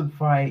Thompson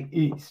fight,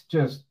 it's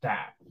just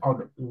that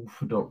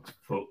unorthodox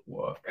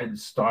footwork and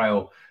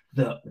style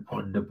that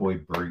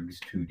Wonderboy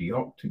brings to the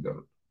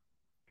octagon.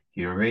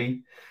 You know what I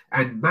mean?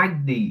 And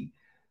Magny,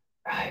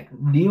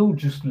 Neil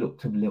just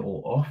looked a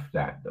little off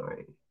that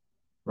night,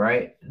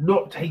 right?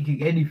 Not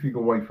taking anything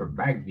away from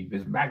Magny,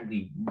 because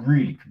Magny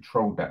really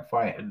controlled that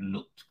fight and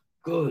looked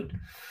good.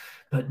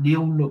 But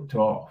Neil looked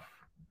off.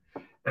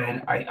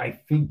 And I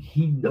think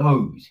he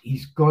knows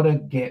he's got to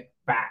get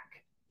back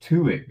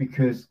to it,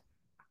 because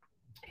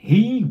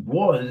he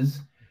was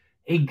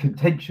in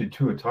contention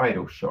to a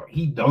title shot.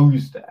 He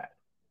knows that.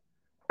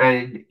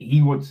 And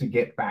he wants to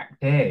get back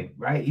there,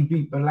 right? He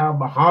beat Bilal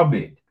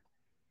Muhammad,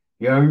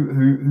 you know,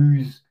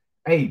 who's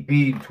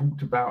being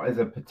talked about as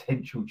a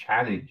potential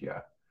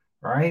challenger,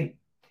 right?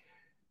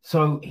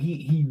 So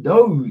he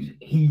knows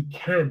he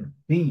can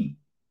beat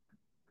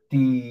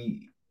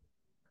the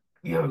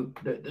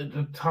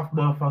the tough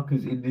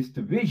motherfuckers in this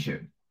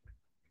division.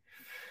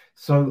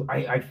 So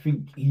I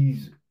think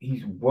he's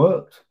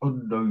worked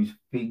on those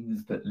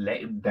things that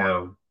let him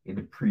down in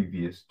the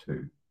previous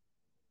two.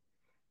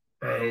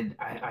 And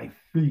I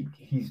think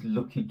he's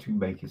looking to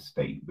make a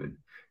statement.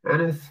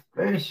 And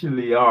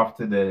especially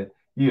after the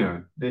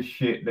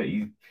shit that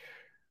he's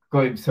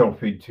got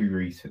himself into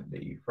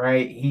recently,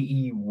 right?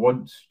 He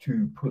wants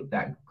to put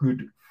that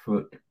good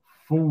foot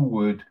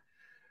forward.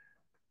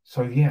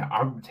 So yeah,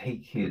 I'm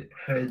taking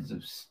Hands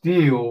of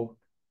Steel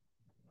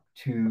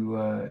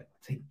to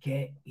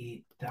get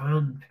it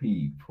done,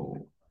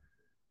 people.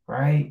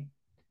 Right?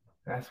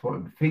 That's what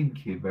I'm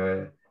thinking,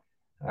 man.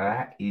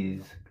 That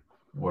is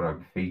what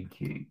I'm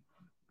thinking.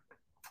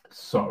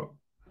 So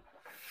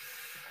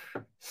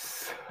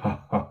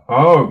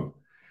So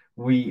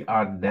we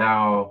are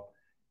now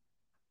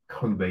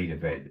co-main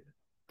event.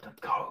 The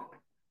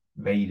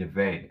co-main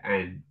event.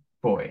 And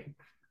boy,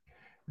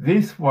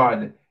 this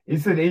one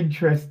is an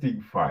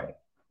interesting fight.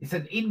 It's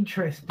an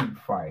interesting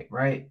fight,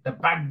 right? The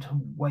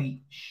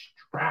bantamweight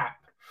strap.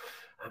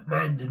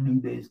 Amanda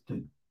Nunes,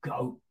 the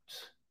GOAT,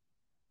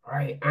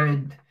 right?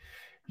 And,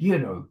 you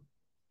know,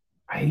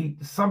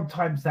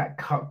 sometimes that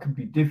cut can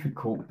be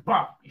difficult,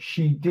 but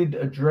she did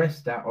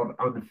address that on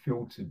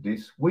Unfiltered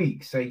this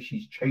week, saying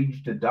she's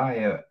changed the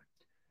diet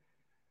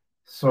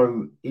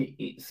so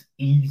it's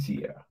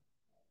easier,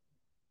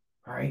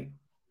 right?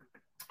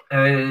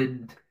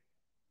 And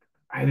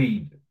I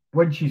mean,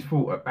 when she's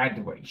fought at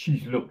bantamweight,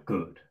 she's looked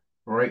good,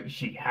 right?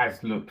 She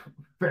has looked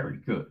very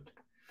good.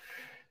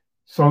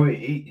 So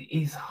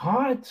it's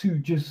hard to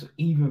just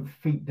even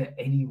think that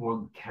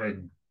anyone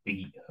can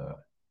beat her.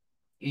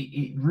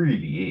 It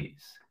really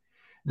is.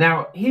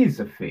 Now, here's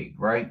the thing,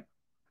 right?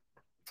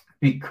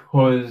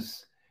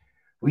 Because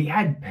we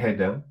had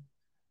Penna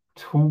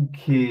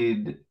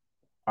talking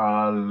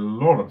a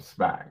lot of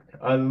smack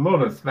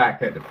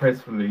at the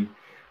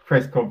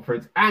press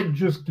conference, and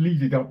just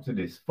leading up to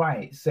this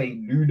fight,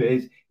 saying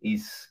Nunes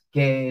is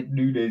scared,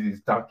 Nunes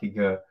is ducking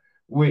her,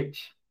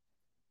 which,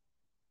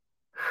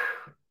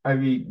 I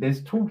mean,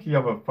 there's talking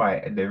of a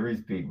fight and there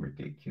is being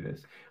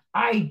ridiculous.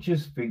 I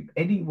just think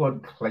anyone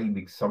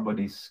claiming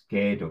somebody's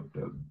scared of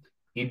them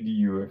in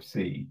the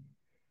UFC,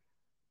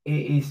 it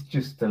is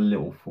just a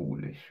little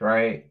foolish,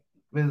 right?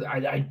 Because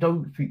I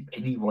don't think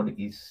anyone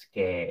is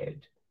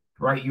scared,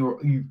 right?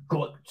 You've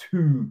got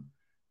to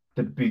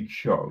the big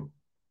show,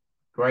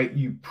 right?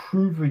 You've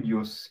proven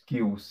your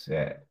skill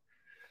set.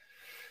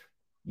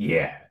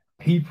 Yeah,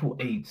 people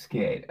ain't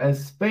scared,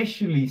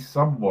 especially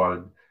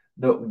someone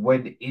that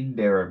went in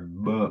there and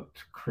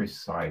murked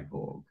Chris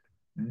Cyborg.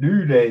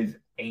 Nunes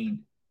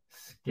ain't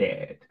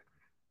scared.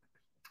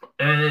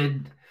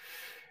 And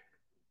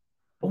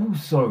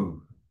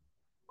also,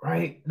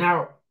 right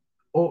now,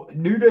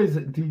 Nunes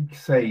did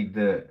say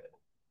that,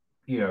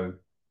 you know,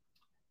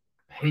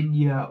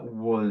 Pena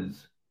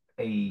was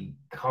a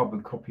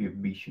carbon copy of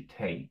Misha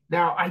Tate.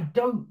 Now, I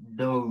don't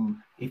know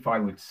if I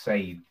would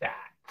say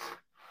that,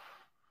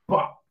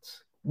 but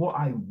what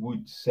I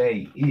would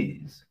say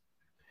is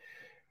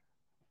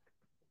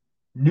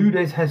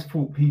Nunes has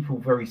fought people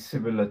very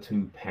similar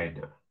to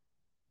Pena,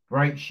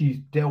 right? She's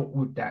dealt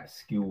with that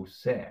skill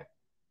set.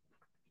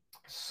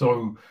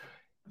 So,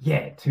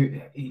 yeah,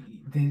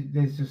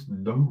 there's just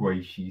no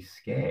way she's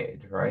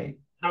scared, right?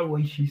 No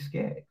way she's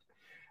scared.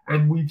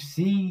 And we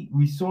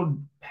saw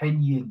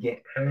Pena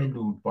get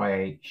handled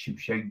by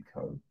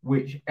Shevchenko,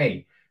 which,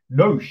 hey,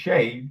 no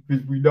shame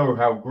because we know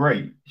how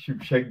great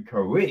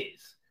Shevchenko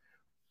is.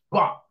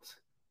 But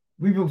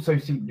we've also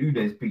seen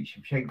Nunes beat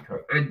Shevchenko,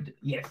 and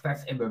yes,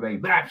 that's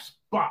MMA maths.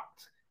 But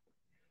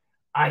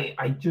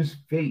I just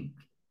think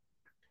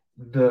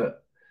that,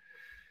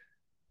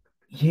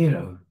 you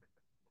know,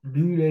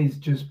 Nunes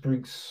just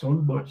brings so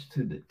much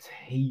to the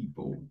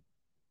table.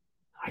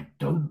 I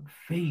don't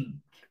think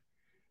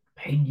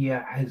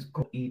Pena has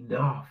got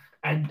enough.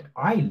 And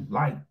I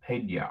like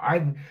Pena.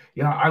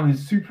 I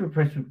was super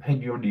impressed with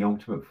Pena on The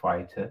Ultimate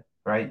Fighter,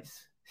 right?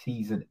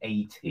 Season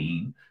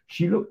 18.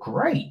 She looked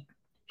great.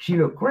 She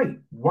looked great.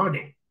 Won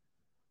it.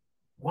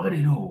 Won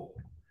it all.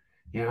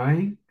 You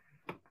know?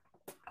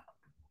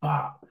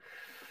 But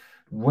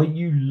when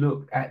you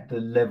look at the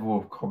level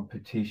of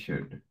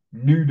competition,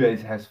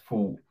 Nunes has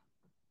fought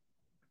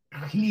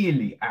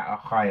clearly at a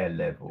higher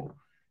level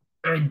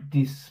and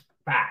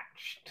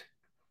dispatched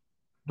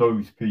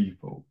those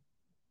people,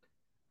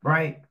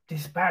 right?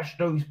 Dispatch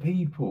those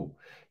people.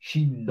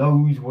 She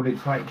knows what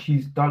it's like.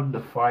 She's done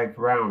the 5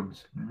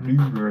 rounds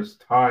numerous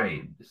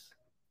times.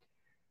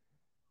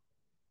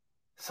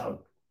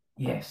 So,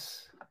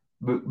 yes,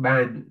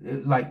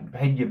 McMahon, like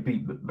Pena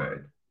beat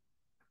McMahon,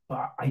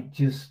 but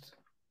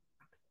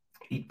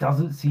it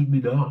doesn't seem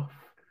enough,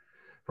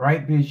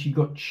 right? Because she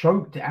got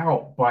choked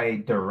out by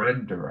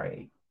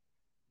Durandare.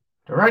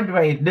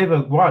 Durandare had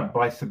never won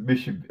by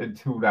submission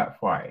until that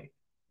fight,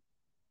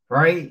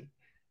 right?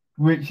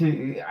 Which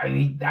is, I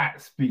mean,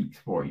 that speaks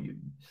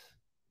volumes,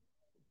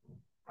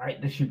 right?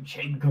 The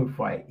Shevchenko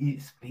fight,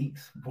 it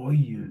speaks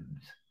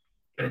volumes.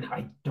 And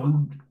I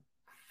don't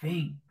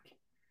think,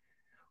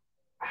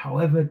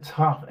 however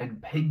tough,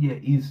 and Pena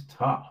is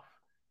tough,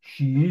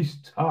 she is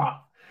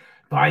tough,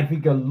 but I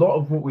think a lot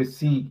of what we're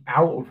seeing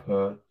out of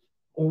her,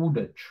 all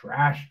the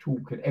trash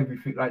talk and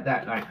everything like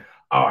that, like,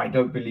 oh, I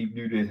don't believe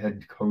Nunes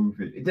had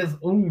COVID. It does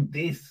all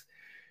this.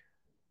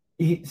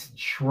 It's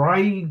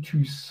trying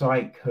to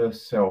psych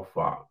herself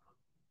up,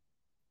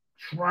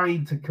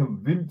 trying to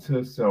convince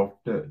herself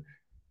that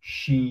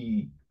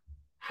she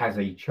has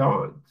a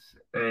chance.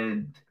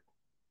 And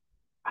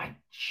I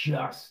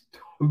just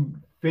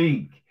don't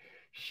think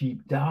she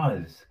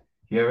does.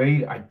 You know what I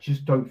mean? I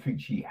just don't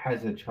think she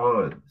has a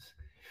chance.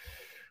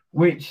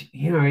 Which,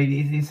 you know,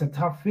 it's a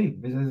tough thing.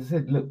 Because as I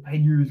said, look,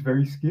 Pena is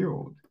very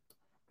skilled.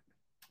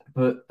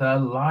 But the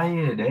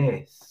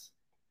Lioness,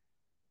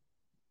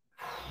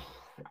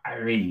 I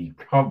mean,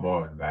 come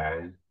on,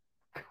 man.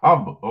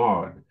 Come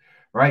on.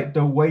 Right?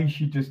 The way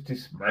she just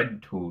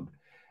dismantled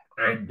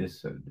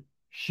Anderson,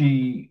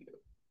 she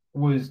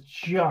was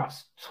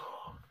just,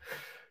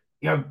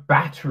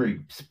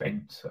 battering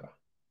Spencer.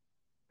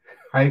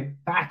 Right?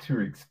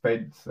 Battering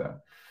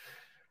Spencer.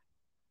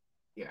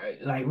 Yeah,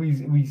 like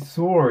we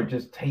saw her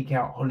just take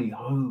out Holly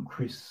Holm,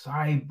 Chris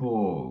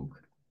Cyborg,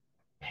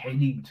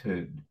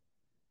 Pennington.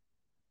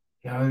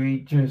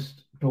 It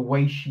just the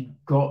way she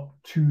got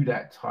to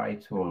that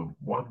title and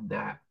won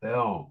that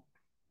belt.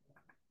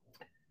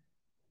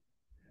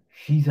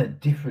 She's a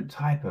different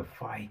type of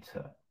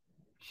fighter.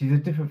 She's a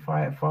different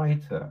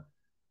fighter.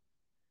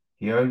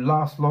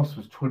 Last loss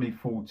was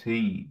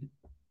 2014.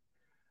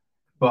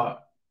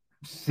 But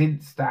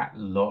since that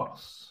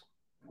loss,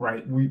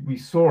 right, we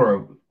saw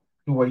her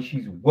the way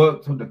she's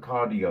worked on the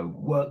cardio,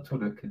 worked on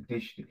the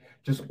conditioning,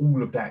 just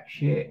all of that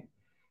shit.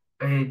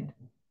 And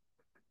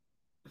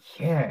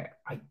yeah,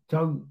 I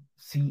don't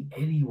see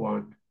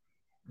anyone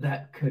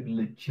that could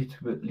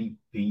legitimately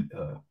beat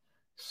her.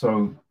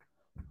 So,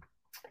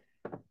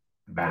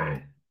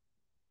 man,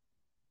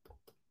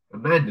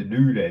 Amanda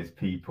Nunes,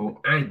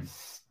 people, and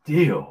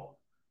still.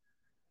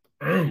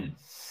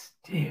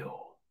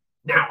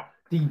 Now,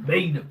 the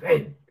main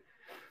event.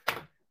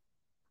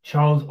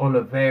 Charles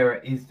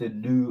Oliveira is the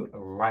new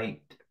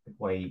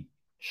lightweight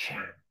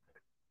champ.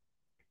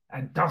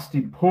 And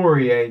Dustin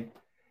Poirier,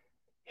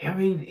 I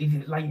mean,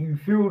 it's like you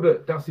feel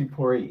that Dustin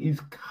Poirier is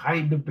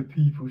kind of the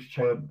people's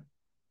champ.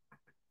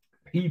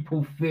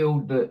 People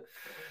feel that,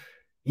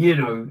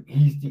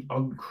 he's the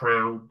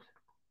uncrowned,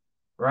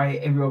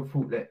 right? Everyone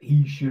thought that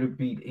he should have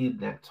been in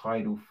that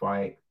title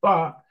fight.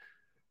 But,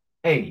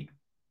 hey,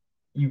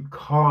 you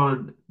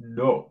can't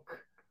knock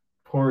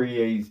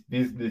Poirier's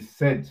business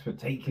sense for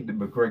taking the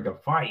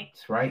McGregor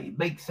fights, right? It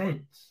makes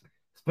sense,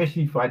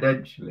 especially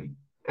financially.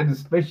 And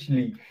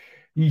especially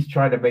he's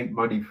trying to make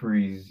money for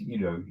his,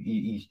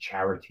 his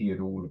charity and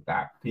all of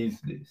that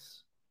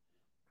business.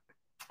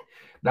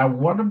 Now,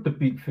 one of the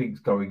big things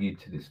going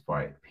into this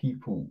fight,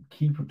 people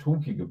keep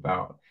talking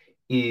about,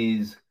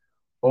 is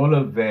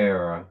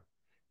Oliveira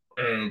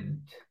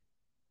and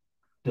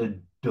the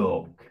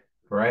dog,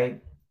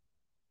 right?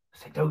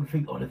 So I don't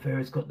think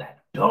Oliveira's got that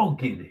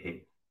dog in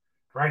him,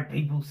 right?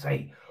 People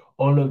say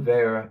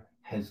Oliveira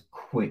has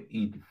quit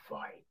in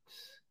fights.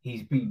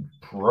 He's been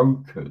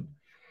broken.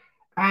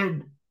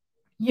 And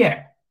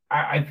yeah,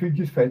 I think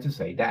it's fair to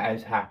say that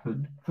has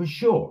happened for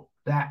sure.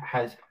 That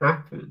has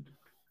happened.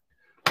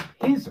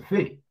 Here's the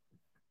thing.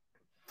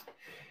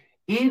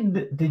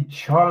 In the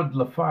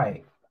Chandler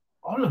fight,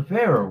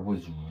 Oliveira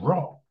was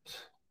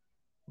rocked,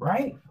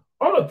 right?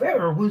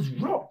 Oliveira was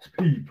rocked,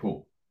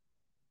 people.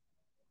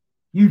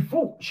 You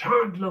thought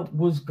Chandler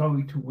was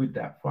going to win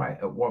that fight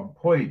at one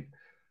point.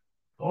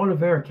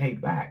 Oliveira came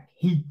back.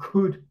 He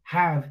could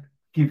have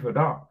given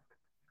up.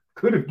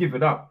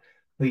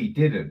 But he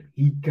didn't.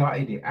 He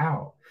gutted it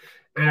out.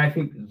 And I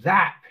think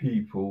that,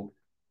 people,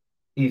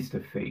 is the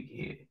thing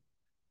here.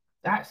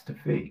 That's the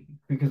thing.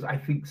 Because I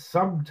think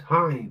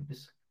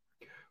sometimes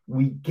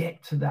we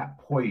get to that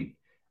point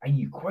and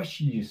you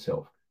question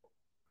yourself,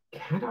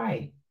 can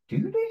I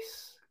do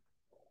this?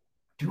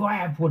 Do I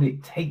have what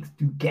it takes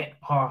to get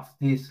past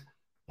this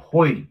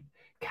point?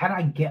 Can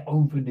I get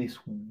over this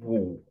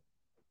wall?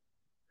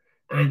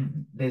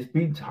 And there's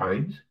been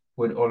times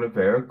when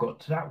Oliveira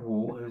got to that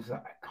wall and was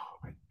like,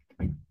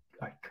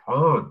 I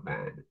can't,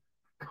 man.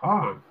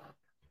 Can't.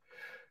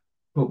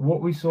 But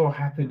what we saw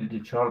happen in the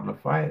Chandler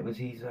fight was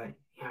he's like,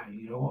 yeah,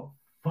 you know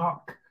what?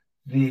 Fuck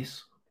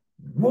this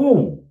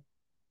wall.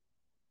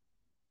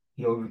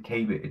 He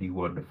overcame it and he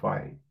won the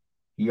fight.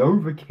 He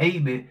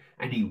overcame it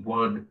and he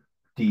won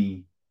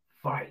the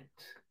fight.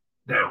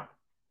 Now,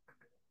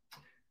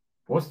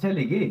 what's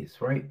telling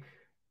is, right?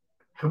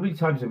 How many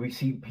times have we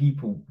seen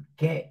people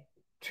get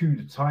to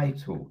the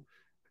title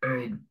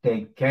and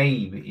their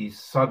game is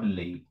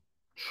suddenly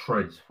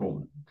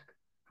transformed,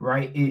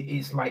 right?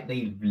 It's like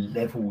they've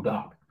leveled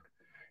up.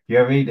 You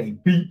know what I mean? They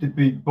beat the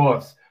big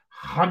boss,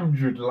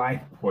 100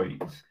 life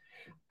points.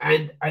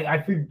 And I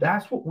think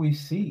that's what we're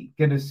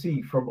gonna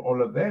see from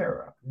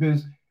Oliveira,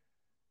 because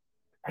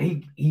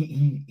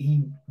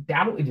he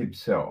doubted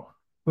himself,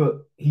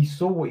 but he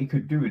saw what he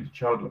could do in the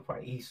Chandler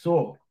fight. He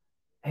saw,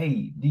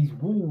 hey, these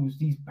walls,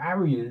 these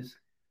barriers,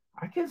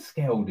 I can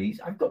scale these.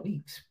 I've got the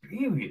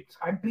experience.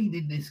 I've been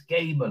in this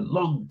game a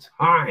long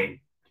time.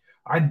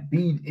 I've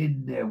been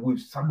in there with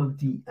some of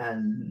the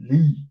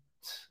elite.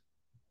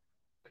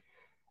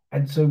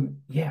 And so,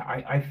 yeah,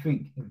 I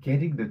think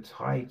getting the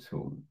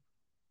title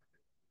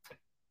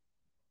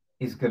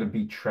is going to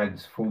be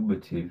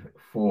transformative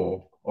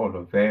for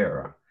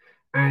Oliveira.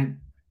 And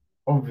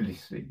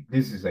obviously,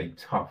 this is a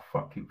tough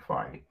fucking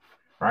fight,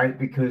 right?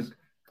 Because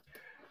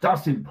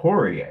Dustin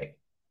Poirier,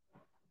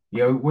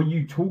 when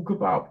you talk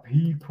about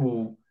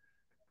people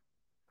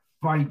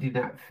finding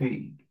that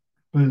thing,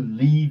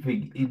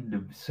 believing in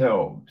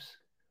themselves,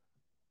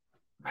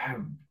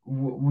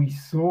 we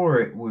saw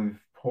it with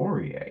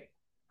Poirier,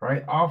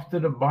 right? After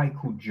the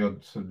Michael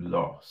Johnson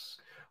loss,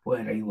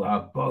 where they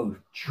were both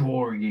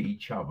jawing at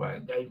each other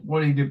and they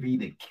wanted to be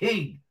the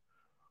king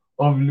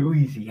of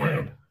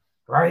Louisiana,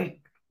 right?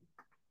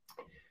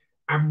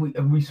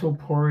 And we saw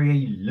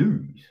Poirier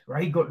lose,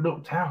 right? He got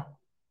knocked out.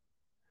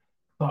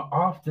 But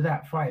after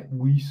that fight,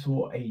 we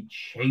saw a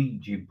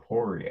change in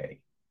Poirier.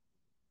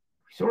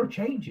 We saw a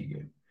change in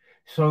him.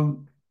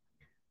 So,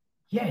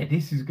 yeah,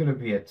 this is going to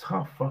be a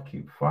tough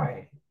fucking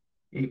fight.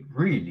 It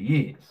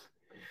really is.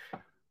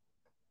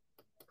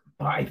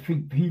 But I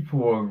think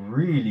people are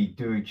really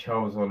doing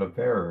Charles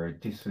Oliveira a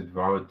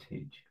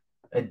disadvantage,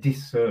 a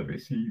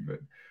disservice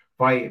even,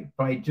 by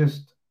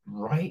just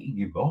writing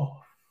him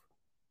off.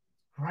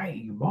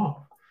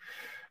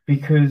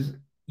 Because,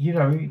 you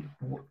know,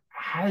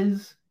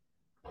 has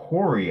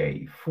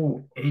Poirier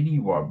fought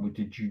anyone with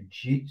the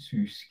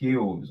jiu-jitsu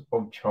skills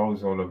of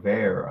Charles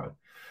Oliveira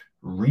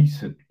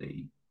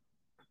recently?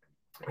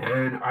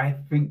 And I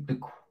think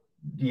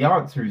the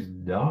answer is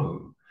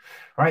no.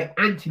 Right?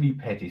 Anthony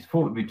Pettis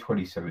fought him in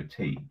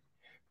 2017.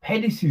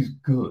 Pettis is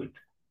good.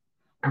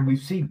 And we've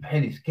seen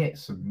Pettis get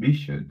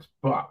submissions,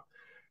 but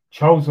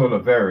Charles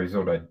Oliveira is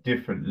on a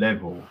different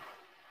level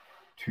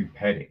to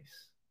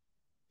Pettis.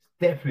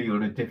 Definitely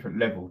on a different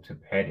level to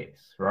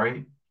Pettis,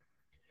 right?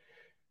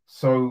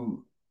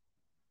 So,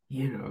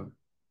 you know,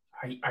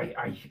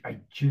 I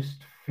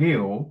just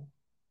feel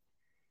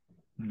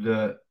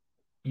that,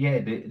 yeah,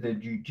 the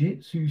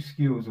jiu-jitsu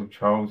skills of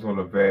Charles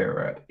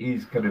Oliveira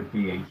is going to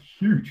be a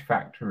huge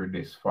factor in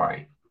this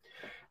fight.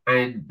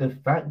 And the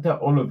fact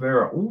that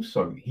Oliveira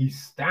also, his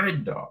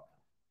stand-up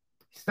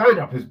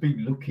has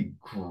been looking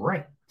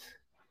great,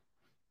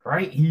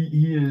 right?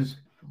 He has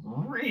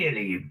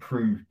really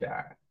improved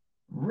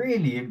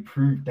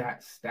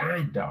that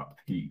stand-up,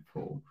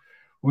 people,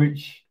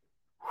 which,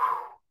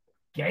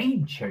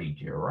 game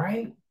changer,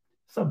 right?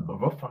 It's a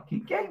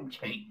motherfucking game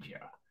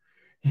changer.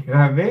 You know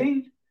what I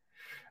mean?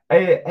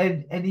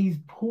 And he's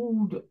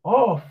pulled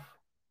off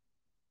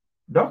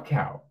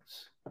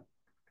knockouts.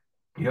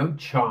 You know,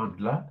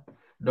 Chandler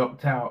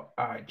knocked out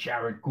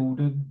Jared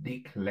Gordon,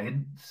 Nick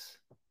Lentz.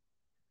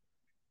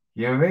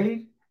 You know what I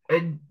mean?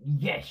 And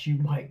yes, you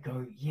might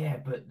go, yeah,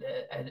 but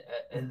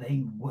are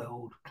they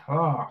world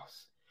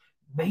class?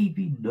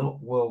 Maybe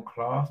not world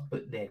class,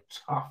 but they're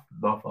tough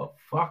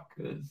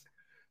motherfuckers.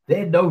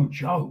 They're no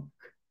joke,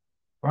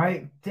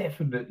 right?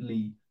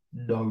 Definitely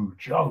no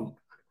joke.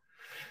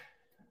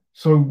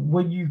 So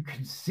when you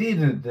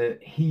consider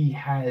that he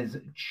has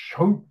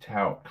choked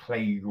out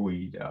Clay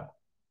Guida,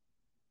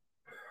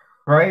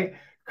 right?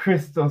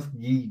 Christos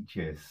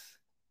Gigas,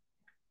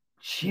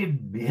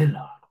 Jim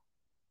Miller,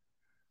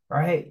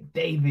 right?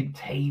 David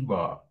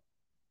Tabor.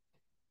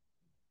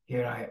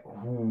 You're like,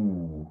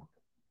 ooh,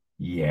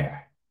 yeah.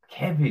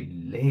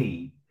 Kevin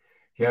Lee,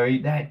 you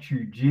know, that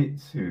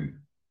jiu-jitsu,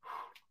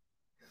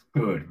 it's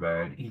good,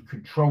 man. He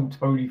controlled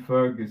Tony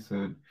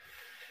Ferguson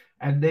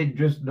and then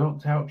just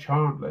knocked out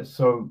Chandler.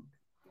 So,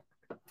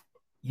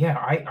 yeah,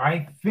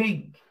 I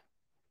think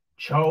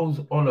Charles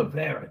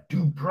Oliveira,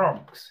 Du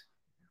Bronx,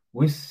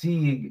 we're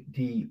seeing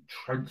the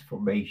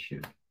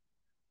transformation.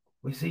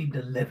 We're seeing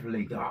the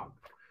leveling up.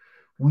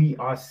 We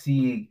are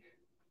seeing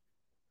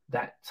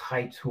that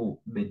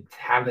title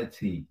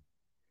mentality.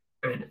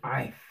 And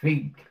I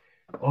think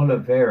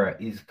Oliveira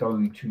is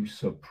going to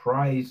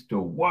surprise the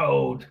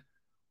world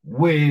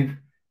with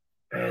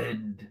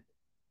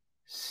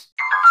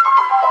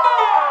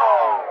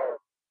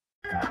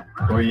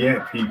well,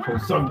 yeah, people.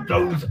 So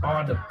those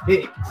are the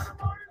picks.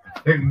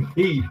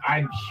 Indeed,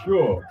 I'm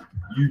sure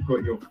you've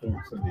got your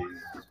thoughts on this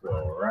as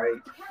well,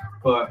 right?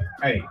 But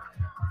hey,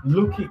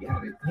 looking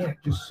at it, yeah,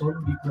 just so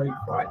many great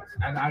fights.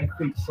 And I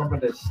think some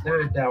of the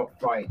standout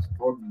fights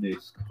on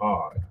this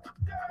card,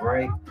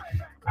 right?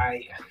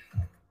 I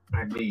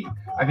mean,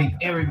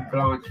 Erin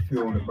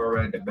Blanchfield and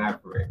Miranda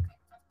Maverick,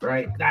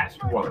 right? That's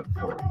one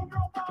for you.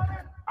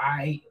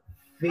 I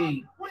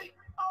think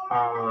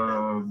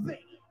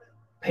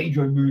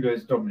Pedro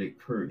Munoz, Dominic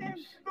Cruz,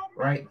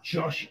 right?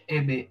 Josh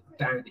Emmett,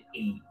 Dan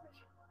Ige.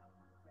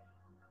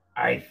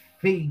 I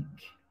think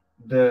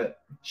the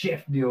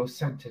Jeff Neal,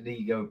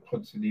 Santanigo,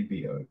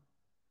 Ponzinibbio,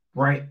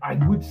 right? I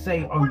would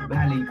say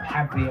O'Malley,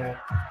 Pavia,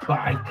 but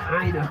I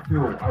kind of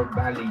feel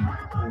O'Malley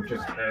will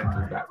just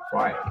handle that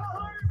fight,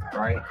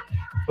 right?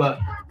 But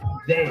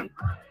then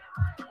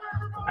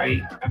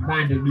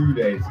Amanda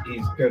Nunes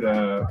is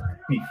gonna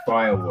be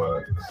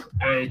fireworks,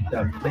 and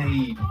the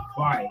main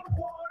fight,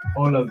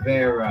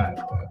 Oliveira,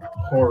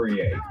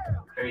 Poirier,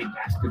 I mean,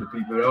 that's gonna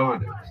be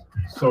bananas.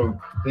 So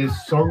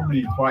there's so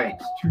many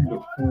fights to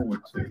look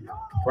forward to,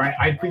 right?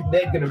 I think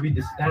they're gonna be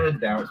the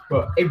standouts,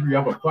 but every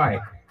other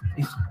fight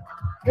is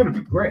gonna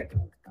be great.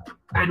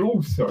 And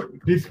also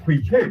this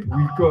weekend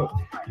we've got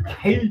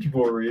Cage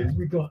Warriors,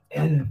 we've got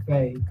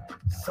LFA,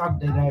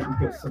 Sunday night we've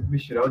got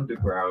Submission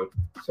Underground.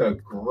 So a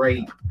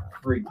great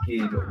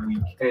freaking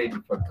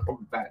weekend for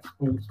combat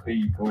sports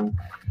people.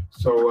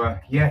 So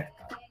yeah,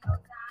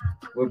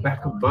 we're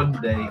back on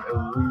Monday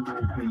and we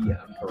will be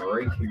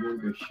breaking all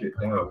this shit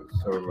down.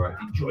 So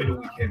enjoy the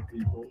weekend,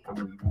 people, and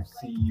we will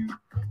see you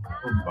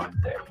on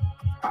Monday.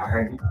 All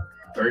right,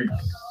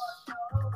 peace.